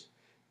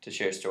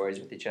share stories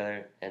with each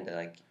other, and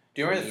to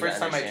Do you remember the first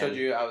time I told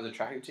you I was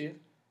attracted to you?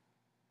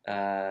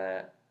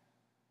 I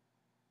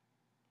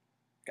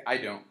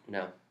don't.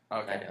 No,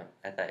 Okay. I don't.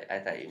 I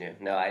thought you knew.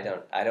 No, I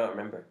don't. I don't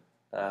remember.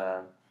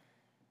 I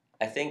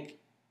think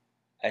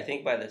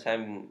by the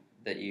time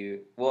that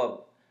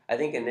I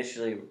think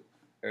initially,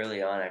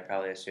 early on, I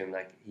probably assumed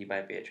like he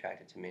might be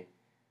attracted to me,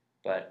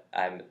 but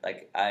I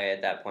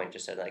at that point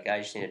just said like I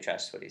just need to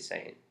trust what he's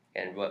saying,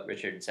 and what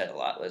Richard said a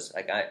lot was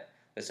like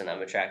listen,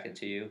 I'm attracted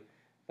to you,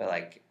 but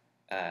like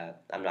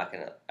I'm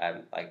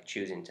like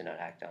choosing to not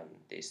act on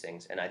these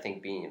things, and I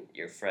think being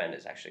your friend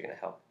is actually going to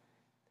help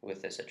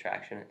with this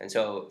attraction. And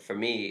so for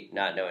me,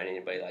 not knowing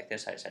anybody like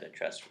this, I just had to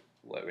trust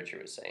what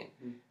Richard was saying.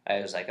 I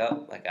was like,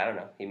 oh, like I don't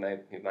know, he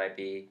might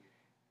be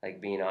like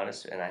being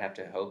honest, and I have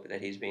to hope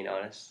that he's being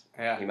honest.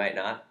 Yeah. He might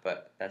not,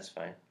 but that's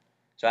fine.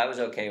 So I was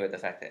okay with the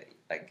fact that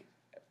like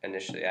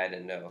initially I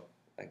didn't know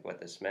like what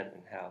this meant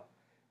and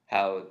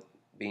how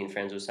being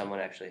friends with someone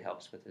actually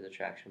helps with his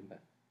attraction.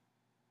 But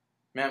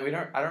Man,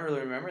 I don't really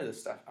remember this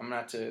stuff. I'm gonna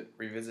have to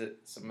revisit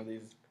some of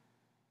these.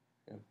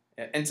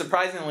 Yeah. And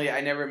surprisingly,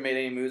 I never made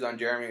any moves on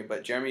Jeremy,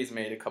 but Jeremy's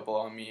made a couple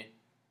on me.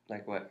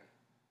 like what?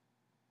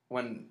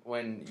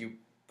 When you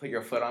put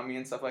your foot on me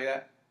and stuff like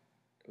that.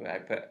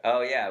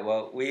 Oh yeah,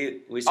 well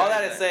we All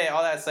that to say,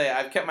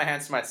 I've kept my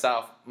hands to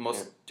myself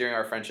during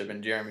our friendship,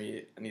 and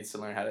Jeremy needs to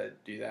learn how to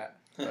do that.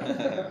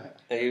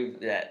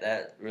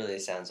 That really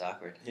sounds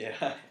awkward.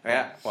 Yeah.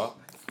 Yeah. Well,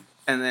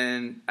 and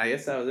then I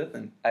guess that was it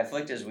then. I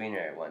flicked his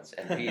wiener once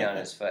and peed on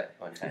his foot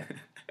one time.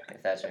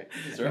 If that's right.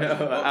 Deserved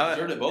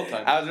it both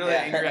times. I was really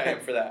angry at him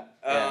for that.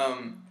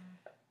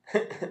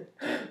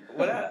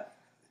 What?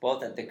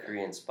 Both at the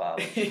Korean spa.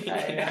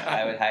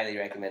 I would highly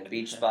recommend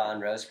Beach Spa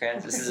and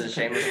Rosecrans. This is a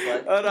shameless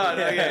plug. Oh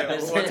no, okay.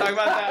 We'll talk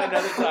about that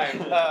another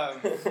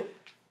time.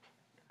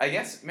 I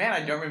guess, man,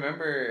 I don't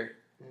remember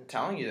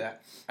telling you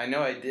that. I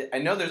know I did. I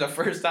know there's a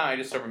first time. I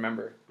just don't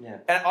remember. Yeah.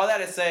 And all that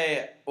to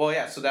say, well,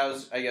 yeah. So that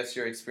was, I guess,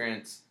 your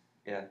experience.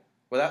 Yeah.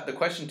 Well, the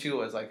question too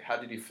was like, how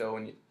did you feel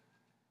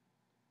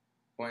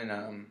when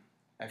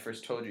I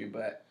first told you?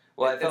 But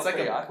well, I felt like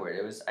pretty awkward.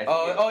 It was.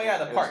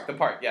 The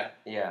park. Yeah.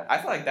 Yeah. I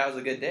felt like that was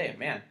a good day,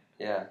 man.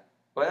 Yeah.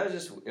 Well, it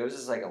was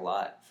just like a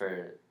lot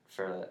for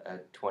a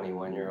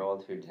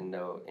 21-year-old who didn't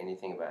know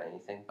anything about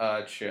anything.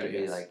 True. To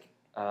be like,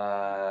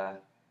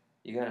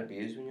 you got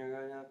abused when you were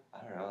growing up? I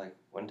don't know. Like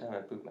one time I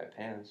pooped my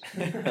pants.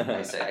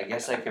 I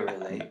guess I could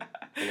relate.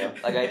 You know,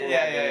 like I didn't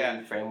have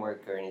any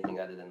framework or anything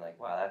other than like,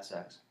 wow, that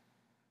sucks.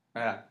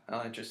 Yeah.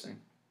 Oh, interesting.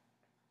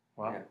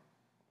 Wow. Yeah.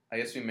 I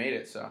guess we made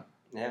it. So.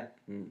 Yeah.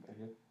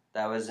 Mm-hmm.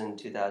 That was in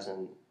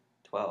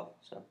 2012.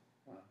 So.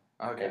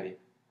 Okay.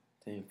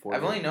 Maybe.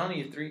 I've only known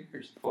you 3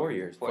 years. 4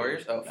 years. 4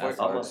 years? Oh, 4 years.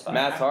 Almost 5.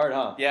 Math's hard,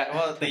 huh? Yeah,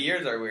 well, the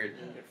years are weird.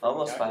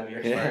 Almost 5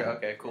 years. Yeah.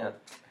 Okay, cool.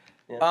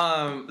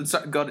 Yeah. Let's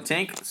go to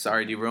Tank.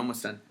 Sorry, dude, we're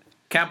almost done.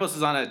 Campus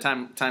is on a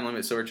time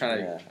limit, so we're trying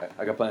to... Yeah,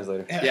 I got plans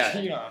later.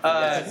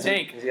 Yeah.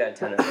 Tank. He's got a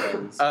ton of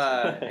friends.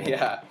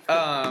 Yeah.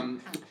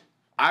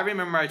 I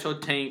remember I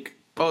told Tank...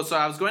 Oh, so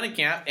I was going to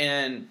camp,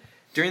 and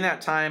during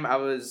that time, I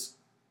was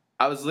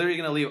literally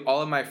going to leave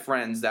all of my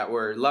friends that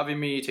were loving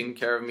me, taking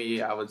care of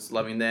me. I was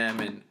loving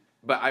them,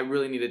 but I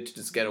really needed to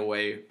just get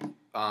away.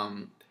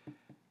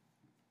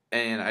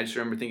 And I just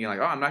remember thinking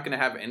like, oh, I'm not going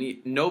to have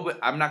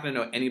I'm not going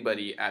to know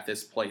anybody at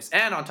this place.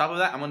 And on top of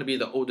that, I'm going to be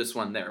the oldest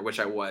one there, which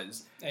I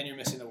was. And you're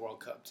missing the World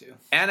Cup too.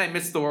 And I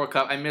missed the World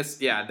Cup.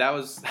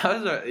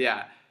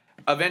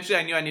 Eventually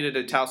I knew I needed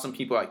to tell some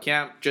people at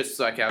camp just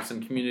so I could have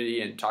some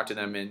community and talk to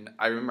them. And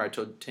I remember I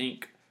told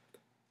Tank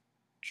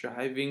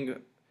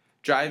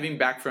driving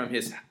back from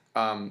his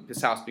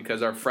house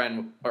because our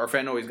friend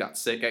always got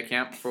sick at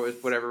camp for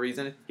whatever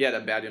reason. He had a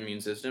bad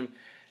immune system.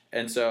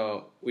 And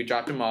so we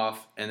dropped him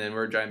off, and then we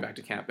were driving back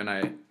to camp, and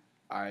I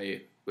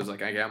was like,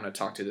 okay, I'm going to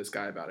talk to this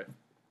guy about it.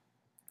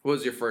 What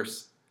was your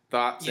first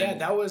thoughts? Yeah,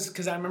 that was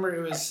because I remember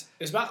it was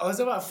about a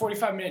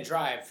 45-minute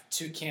drive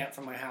to camp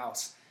from my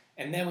house,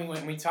 and then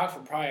we talked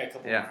for probably a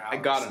couple more hours. I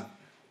got him.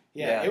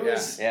 Yeah, it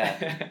was.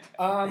 Yeah.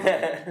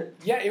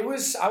 It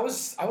was. I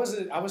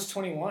was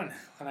 21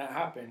 when that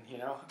happened. You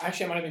know,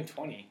 actually, I might have been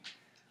 20.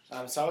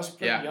 So I was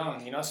pretty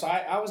young. You know, so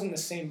I was in the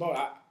same boat.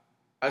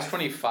 I was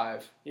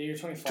 25. Yeah, you're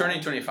 25. Turning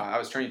 25. I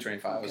was turning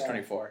 25. I was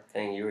 24.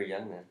 Dang, you were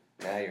young then.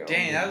 Now you're old.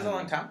 Dang, that was a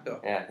long time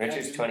ago. Yeah,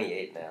 Richard's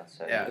 28 now.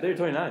 So. Yeah. I think you're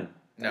 29.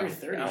 No. You're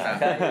 30. No,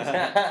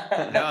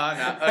 I'm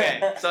not.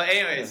 Okay, so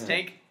anyways,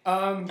 Tank.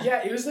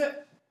 Yeah, it was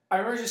I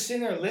remember just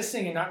sitting there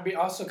listening and not be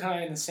also kind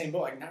of in the same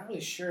boat, like not really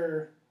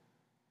sure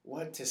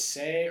what to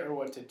say or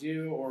what to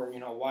do or, you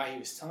know, why he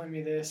was telling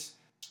me this.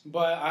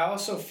 But I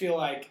also feel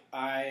like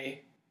I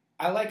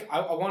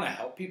want to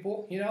help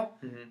people, you know?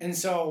 Mm-hmm. And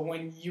so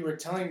when you were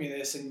telling me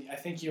this, and I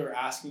think you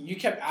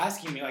kept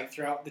asking me, like,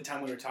 throughout the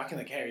time we were talking,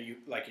 like, hey, are you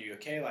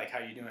okay? Like, how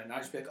you doing? And I'd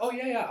just be like, oh,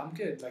 yeah, I'm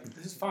good. Like,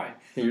 this is fine.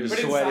 You're but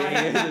sweating,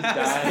 you're just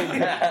dying.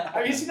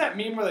 Have you seen that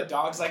meme where the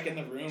dog's, like, in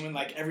the room and,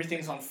 like,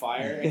 everything's on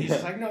fire? And he's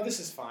just like, no,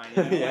 this is fine.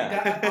 You know?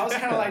 Yeah. I was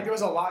kind of like, there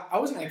was a lot. I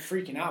wasn't, like,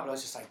 freaking out, but I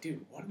was just like,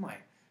 dude, what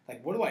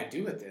do I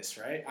do with this,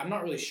 right? I'm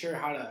not really sure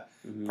how to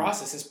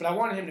process this, but I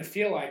wanted him to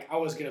feel like I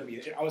was gonna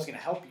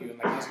help you and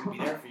like I was gonna be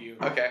there for you.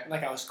 Okay. And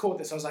like I was cool with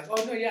this. I was like,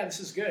 oh no, yeah,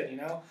 this is good, you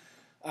know.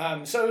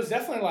 So it was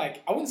definitely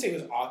like, I wouldn't say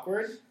it was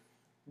awkward,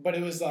 but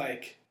it was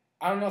like,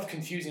 I don't know if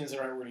confusing is the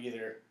right word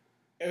either.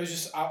 It was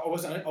just, I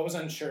was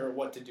unsure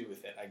what to do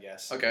with it, I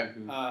guess. Okay.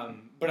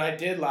 But I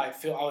did like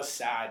feel, I was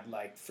sad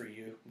like for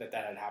you that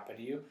had happened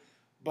to you.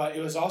 But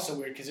it was also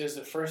weird because it was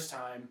the first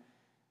time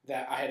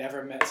that I had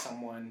ever met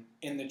someone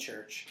in the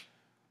church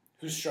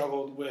who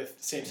struggled with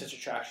same-sex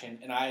attraction,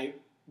 and I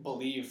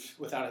believed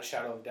without a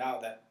shadow of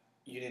doubt that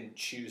you didn't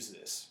choose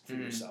this for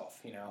yourself,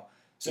 you know.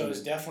 So it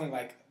was definitely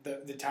like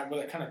the time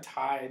where it kind of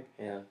tied,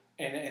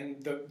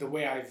 and the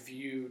way I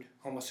viewed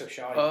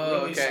homosexuality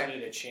really started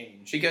to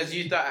change. Because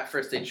you thought at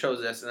first they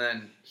chose this, and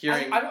then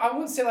hearing I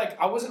wouldn't say like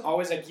I wasn't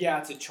always like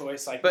it's a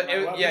choice like, but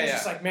it was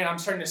just like, man, I'm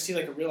starting to see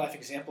like a real life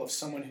example of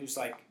someone who's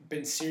like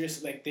been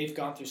serious, like they've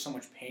gone through so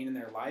much pain in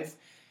their life,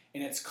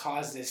 and it's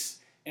caused this.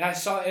 And I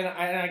saw, and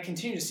I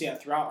continue to see that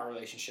throughout our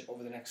relationship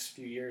over the next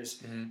few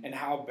years, and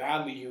how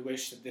badly you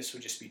wish that this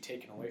would just be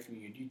taken away from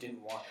you. You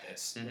didn't want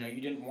this. You know,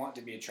 you didn't want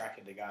to be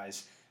attracted to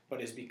guys,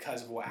 but it's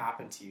because of what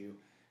happened to you,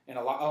 and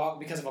a lot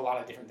because of a lot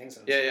of different things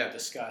that I'm sure we'll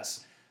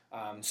discuss.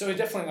 So it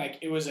definitely like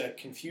it was a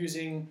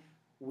confusing,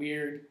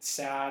 weird,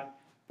 sad,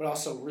 but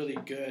also really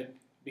good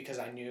because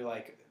I knew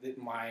like that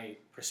my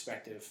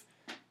perspective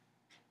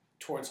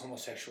towards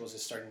homosexuals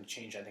is starting to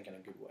change, I think, in a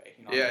good way.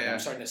 You know, I'm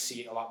starting to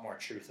see a lot more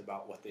truth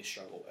about what they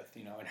struggle with,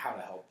 you know, and how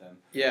to help them.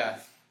 Yeah.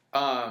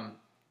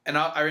 And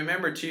I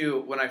remember,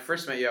 too, when I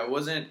first met you,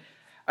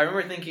 I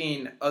remember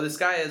thinking, oh, this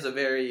guy is a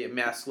very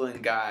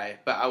masculine guy,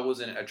 but I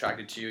wasn't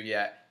attracted to you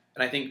yet.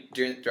 And I think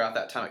throughout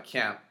that time at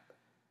camp,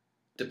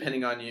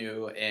 depending on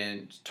you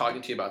and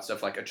talking to you about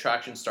stuff, like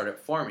attraction started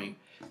forming.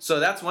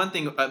 So that's one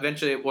thing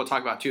eventually we'll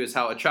talk about, too, is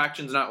how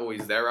attraction's not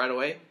always there right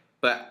away.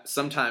 But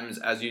sometimes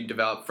as you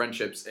develop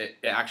friendships, it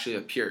actually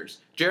appears.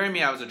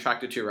 Jeremy, I was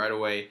attracted to right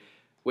away.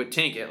 With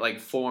Tank, it like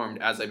formed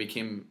as I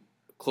became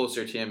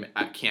closer to him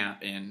at camp.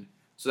 And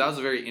so that was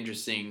a very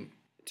interesting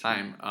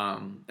time.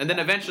 And then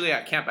eventually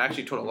at camp, I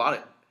actually told I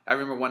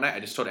remember one night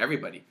I just told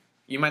everybody.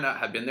 You might not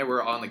have been there. We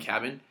were all in the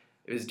cabin.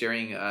 It was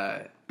during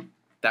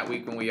that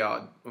week when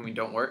we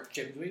don't work.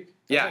 Jim's week?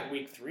 Yeah. Like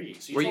week 3.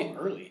 So you told them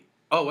early.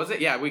 Oh, was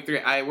it? Yeah, week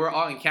 3. We're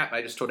all in camp, and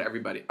I just told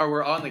everybody. Or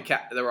we're all in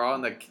we're all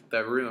in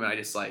the room, and I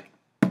just like,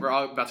 we're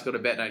all about to go to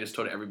bed, and I just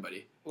told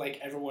everybody. Like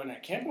everyone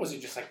at camp, or was it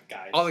just like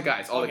guys? All the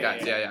guys,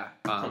 yeah.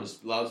 On the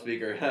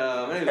loudspeaker.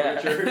 My name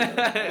is Richard.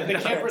 The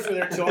campers were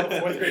there too, all the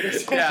 4th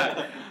graders.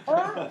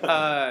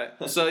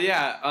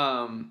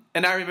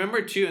 And I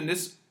remember too, and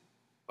this,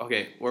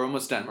 okay, we're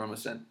almost done.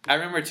 I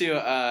remember too,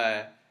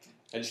 I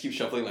just keep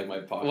shuffling like my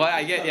pocket. Well,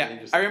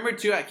 I remember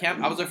too at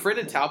camp, I was afraid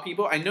to tell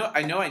people. I know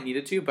I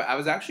needed to, but I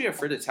was actually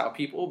afraid to tell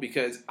people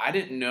because I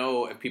didn't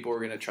know if people were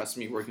going to trust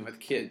me working with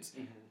kids,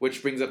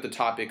 which brings up the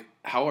topic,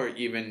 how are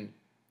even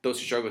those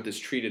who struggle with this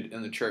treated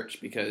in the church?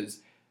 Because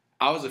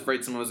I was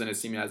afraid someone was going to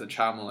see me as a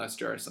child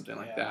molester or something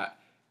like that.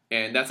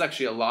 And that's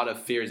actually a lot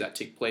of fears that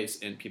take place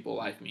in people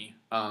like me.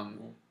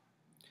 And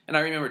I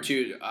remember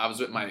too, I was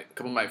with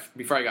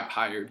before I got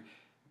hired,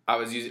 I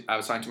was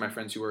talking to my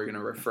friends who were going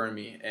to refer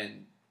me,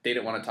 and they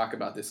didn't want to talk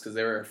about this because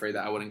they were afraid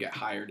that I wouldn't get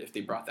hired if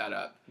they brought that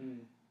up.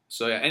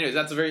 So yeah, anyways,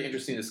 that's a very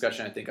interesting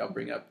discussion I think I'll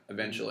bring up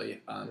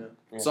eventually.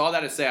 So all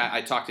that to say,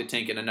 I talked to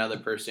Tank and another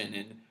person,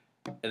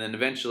 and then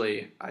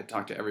eventually I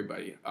talked to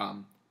everybody.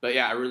 But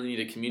yeah, I really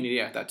needed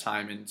community at that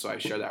time, and so I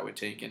shared that with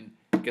Tank, and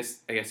I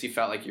guess he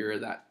felt like you were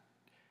that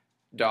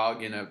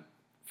dog in a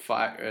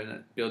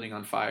building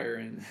on fire,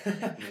 and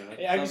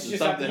I just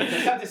have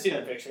to see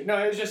that picture. No,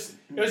 it was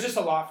just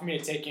a lot for me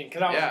to take in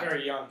because I was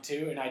very young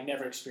too, and I'd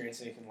never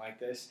experienced anything like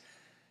this,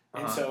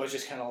 and so it was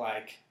just kind of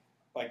like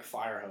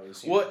fire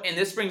hose. Well, and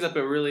this brings up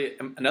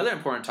another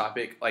important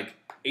topic. Like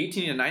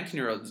 18 and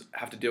 19-year-olds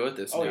have to deal with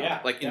this. Oh, now.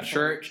 yeah. Like in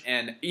church,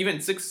 and even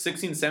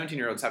 16,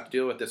 17-year-olds have to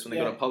deal with this when they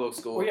go to public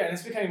school. Well, yeah, and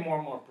it's becoming more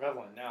and more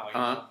prevalent now. You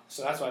know?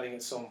 So that's why I think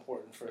it's so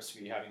important for us to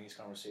be having these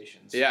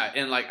conversations. Yeah,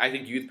 and like I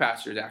think youth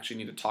pastors actually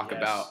need to talk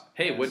about,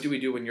 hey, what do we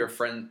do when your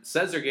friend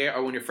says they're gay,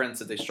 or when your friend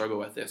says they struggle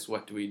with this?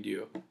 What do we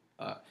do?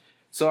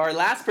 So our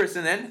last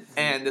person then,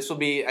 and this will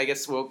be, I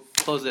guess we'll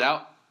close it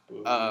out.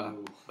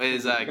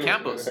 Is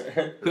Campos,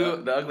 who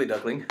the ugly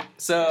duckling.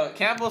 So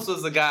Campos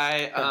was the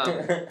guy.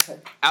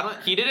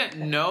 He didn't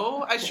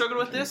know I struggled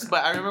with this,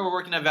 but I remember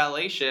working a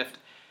valet shift,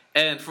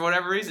 and for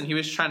whatever reason, he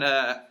was trying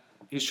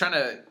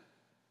to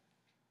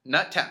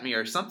nut tap me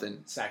or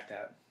something. Sack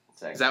tap.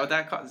 Is that what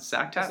that called?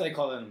 Sack tap? That's what they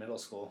call it in middle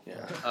school.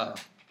 Yeah.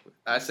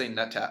 I say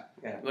nut tap.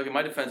 Yeah. Look, in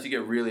my defense, you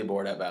get really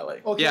bored at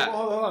ballet. Okay, well,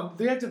 hold on.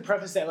 We have to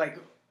preface that, like,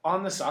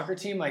 on the soccer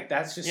team, like,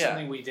 that's just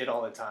something we did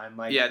all the time.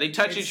 Like, yeah, they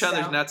touch each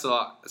other's nuts a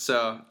lot,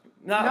 so...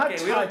 Not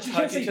touch. We don't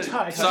touch each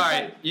other.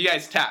 Sorry, you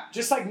guys tap.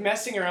 Just, like,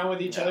 messing around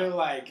with each other,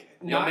 like,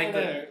 not in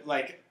a,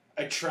 like,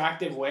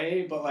 attractive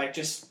way, but, like,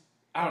 just,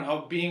 I don't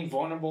know, being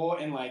vulnerable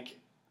and, like,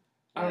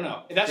 I don't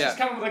know. That's just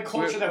kind of the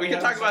culture that we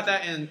can talk about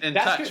that in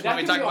touch when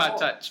we talk about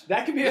touch.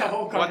 That could be a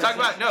whole conversation.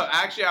 We'll talk about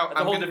actually, I'm a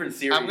whole gonna, different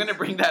series. I'm going to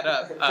bring that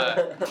up.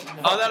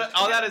 All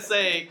that to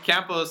say,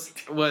 Campos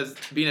was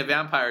being a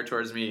vampire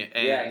towards me.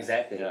 And, yeah,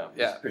 exactly.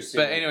 Yeah.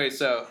 But anyway,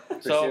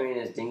 pursuing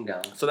his ding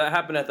dong. So that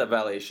happened at the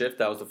valet shift.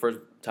 That was the first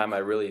time I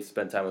really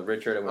spent time with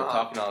Richard, and we were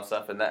talking all that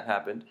stuff, and that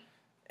happened.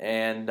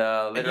 And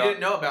later and you didn't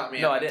know about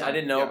me. No, at I that didn't. time. I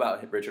didn't know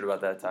about Richard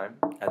at that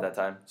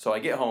time. So I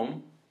get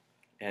home,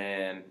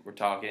 and we're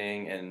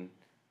talking, and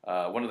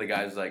one of the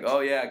guys was like, "Oh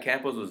yeah,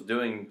 Campos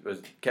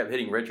kept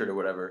hitting Richard or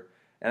whatever."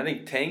 And I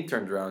think Tank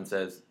turns around and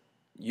says,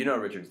 "You know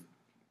Richard's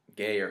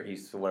gay, or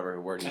he's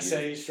whatever word he uses.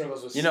 Say he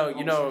struggles with you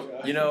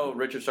know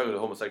Richard struggles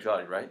with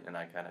homosexuality, right?" And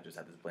I kind of just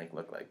had this blank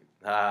look like,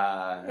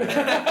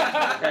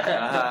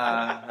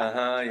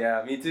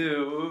 yeah, me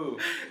too.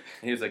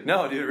 And he was like,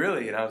 "No, dude,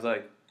 really?" And I was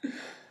like,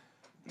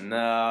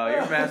 "No,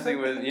 you're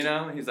messing with,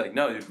 He's like,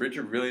 "No, dude,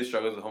 Richard really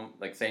struggles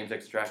with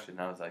same-sex attraction."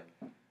 And I was like,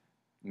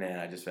 "Man,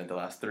 I just spent the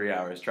last 3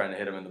 hours trying to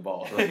hit him in the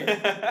balls."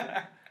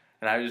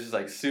 And I was just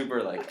like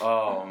super like,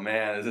 "Oh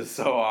man, this is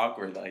so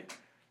awkward." Like,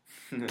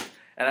 and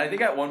I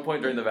think at one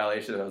point during the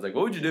valet shift, I was like,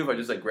 "What would you do if I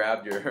just like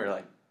grabbed your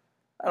like?"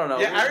 I don't know.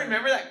 Yeah, I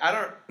remember that.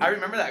 I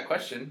remember that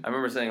question. I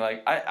remember saying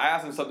like, I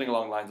asked him something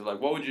along the lines of like,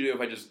 "What would you do if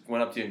I just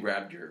went up to you and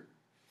grabbed your?"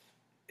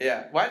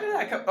 Yeah. Why did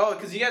I come? Oh,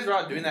 because you guys were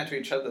all doing that to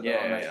each other.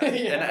 Yeah.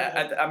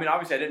 And I mean,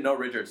 obviously, I didn't know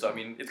Richard, so I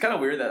mean, it's kind of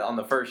weird that on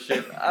the first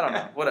shift, I don't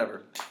know,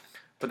 whatever.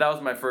 But that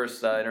was my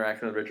first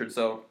interaction with Richard.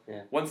 So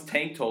once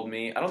Tank told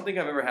me, I don't think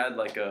I've ever had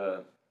like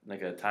a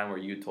time where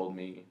you told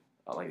me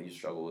like you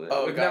struggle with it.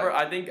 Oh, We've never.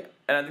 I think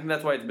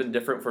that's why it's been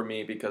different for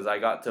me because I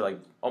got to like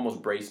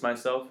almost brace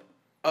myself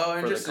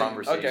for the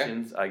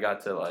conversations. Okay.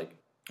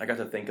 I got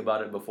to think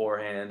about it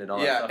beforehand and all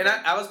that stuff.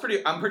 Yeah,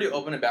 and I'm pretty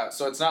open about it,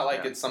 so it's not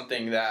like it's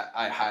something that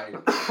I hide.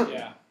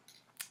 Yeah.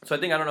 So I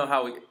think I don't know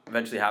how it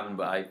eventually happened,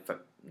 but I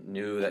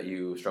knew that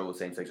you struggled with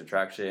same-sex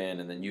attraction,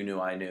 and then you knew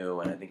I knew,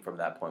 and I think from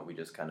that point we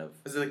just kind of...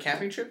 Was it the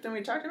camping trip that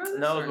we talked about this?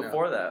 No, it was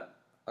before that.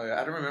 Oh,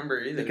 yeah, I don't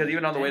remember either. Because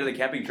even on the way to the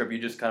camping trip, you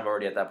just kind of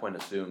already at that point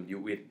assumed,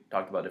 we had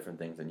talked about different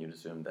things, and you'd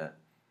assumed that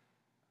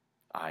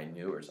I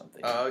knew or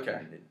something. Oh,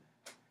 okay.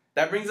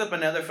 That brings up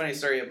another funny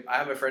story. I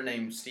have a friend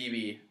named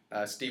Stevie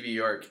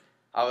York.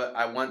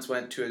 I once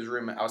went to his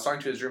roommate. I was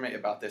talking to his roommate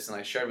about this, and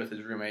I shared with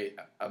his roommate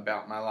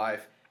about my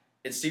life.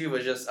 And Stevie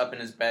was just up in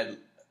his bed,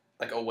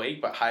 like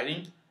awake but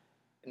hiding.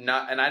 And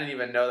I didn't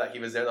even know that he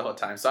was there the whole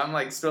time. So I'm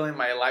like spilling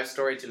my life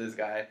story to this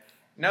guy.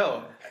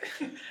 No,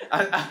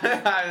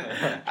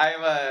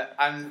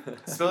 I'm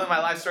spilling my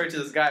life story to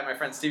this guy. My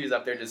friend Stevie's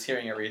up there just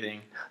hearing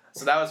everything.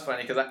 So that was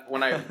funny because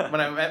when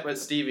I met with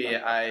Stevie,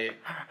 I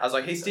was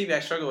like, "Hey Stevie, I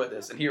struggle with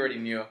this," and he already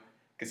knew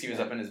because he was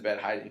up in his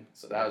bed hiding.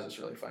 So that was just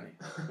really funny.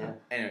 Yeah.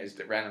 Anyways,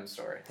 the random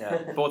story. Yeah.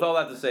 But with all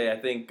that to say, I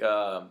think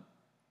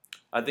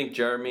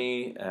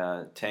Jeremy,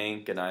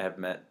 Tank, and I have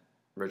met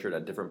Richard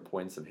at different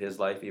points of his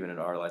life, even in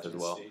our life as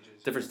well.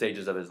 Different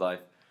stages of his life,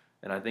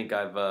 and I think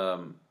I've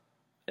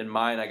in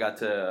mine I got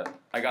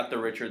the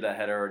Richard that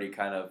had already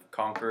kind of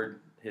conquered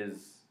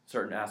his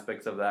certain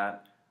aspects of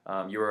that.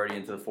 You were already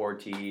into the 4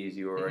 T's.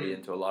 You were already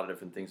into a lot of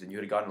different things, and you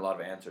had gotten a lot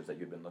of answers that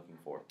you'd been looking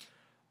for.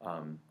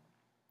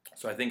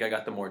 So I think I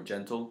got the more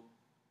gentle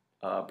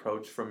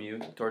approach from you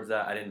towards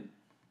that.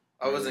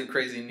 I wasn't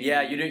crazy needy.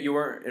 Yeah, you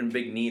weren't in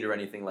big need or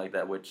anything like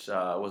that, which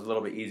was a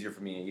little bit easier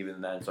for me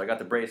even then. So I got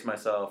to brace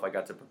myself. I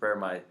got to prepare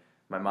my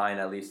mind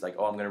at least, like,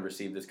 oh, I'm going to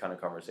receive this kind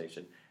of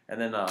conversation. And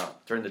then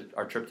during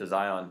our trip to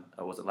Zion,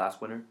 was it last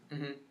winter?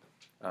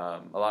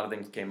 Mm-hmm. A lot of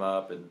things came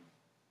up and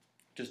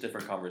just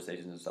different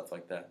conversations and stuff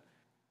like that.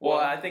 Well,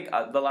 I think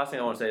the last thing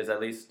I want to say is at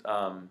least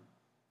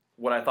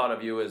what I thought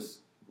of you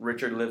is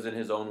Richard lives in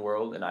his own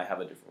world and I have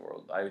a different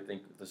world. I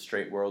think the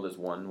straight world is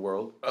one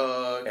world.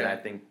 Okay. And I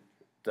think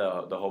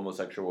the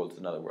homosexual world is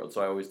another world.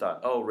 So I always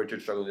thought, oh,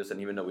 Richard struggled with this, and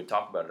even though we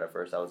talked about it at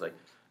first, I was like,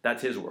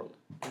 that's his world.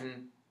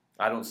 Mm-hmm.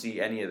 I don't see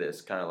any of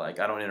this. Kind of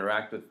like, I don't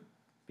interact with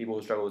people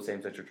who struggle with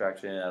same-sex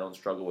attraction. I don't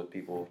struggle with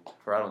people,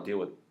 or I don't deal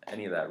with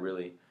any of that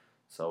really.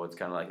 So it's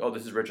kind of like, oh,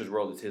 this is Richard's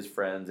world. It's his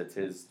friends. It's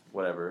his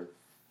whatever.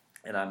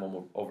 And I'm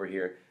over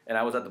here. And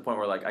I was at the point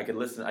where like I could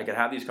listen, I could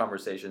have these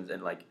conversations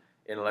and like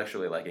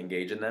intellectually like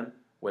engage in them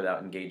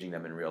without engaging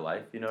them in real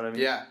life. You know what I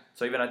mean? Yeah.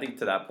 So even I think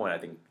to that point, I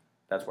think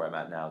that's where I'm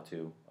at now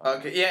too.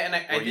 Okay. Yeah, and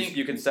I think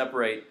you can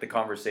separate the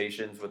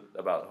conversations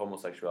about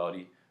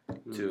homosexuality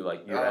to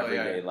like your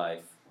everyday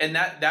life. And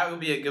that would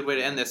be a good way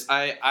to end this.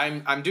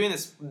 I'm doing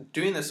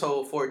this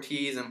whole 4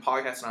 T's and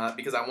podcast and all that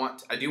because I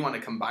do want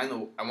to combine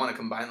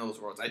those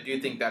worlds. I do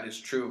think that is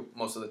true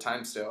most of the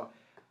time still.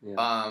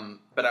 Yeah.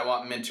 But I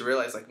want men to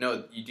realize like,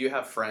 no, you do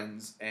have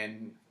friends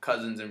and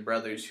cousins and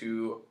brothers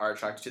who are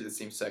attracted to the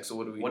same sex. So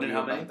what do we do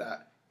about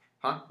that?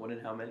 Huh? One in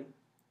how many?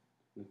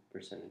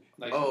 Percentage.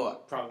 Like,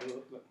 probably.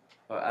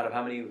 Out of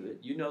how many?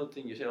 You know the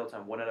thing you say all the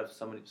time. 1 out of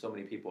so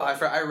many people.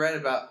 I read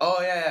about.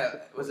 Oh yeah.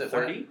 Was it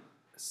 30?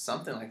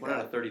 Something like 1 that. 1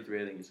 out of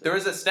 33, I think you said. There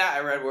was a stat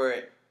I read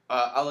where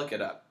I'll look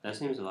it up. That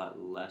seems a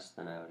lot less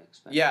than I would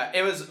expect. Yeah,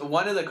 it was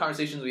one of the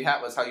conversations we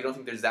had was how you don't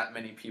think there's that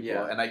many people,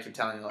 yeah. And I keep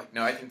telling you like,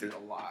 no, I think there's a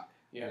lot.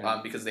 Yeah.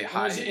 because they And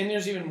hide.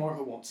 there's even more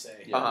who won't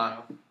say.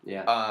 Uh-huh.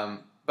 Yeah.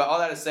 But all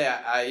that to say,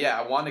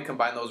 I want to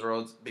combine those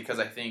worlds because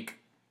I think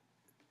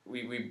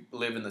we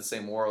live in the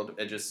same world.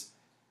 It just,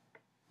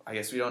 I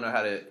guess we don't know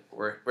how to.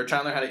 We're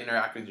trying to learn how to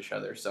interact with each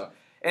other. So,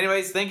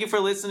 anyways, thank you for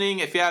listening.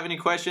 If you have any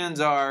questions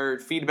or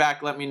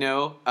feedback, let me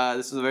know.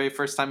 This is the very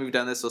first time we've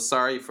done this, so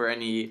sorry for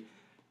any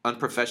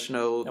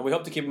unprofessional. And we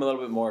hope to keep them a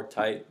little bit more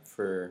tight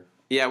for.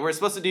 Yeah, we're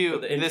supposed to do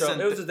The intro. this.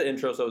 It was just the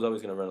intro, so it was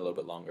always going to run a little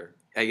bit longer.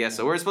 I guess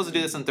so. We're supposed to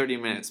do this in 30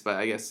 minutes, but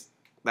I guess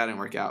that didn't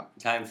work out.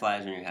 Time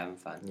flies when you're having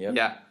fun. Yep.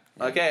 Yeah.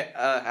 Okay.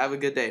 Have a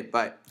good day.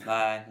 Bye.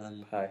 Bye. Love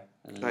you. Bye.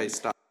 Bye.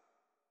 Stop.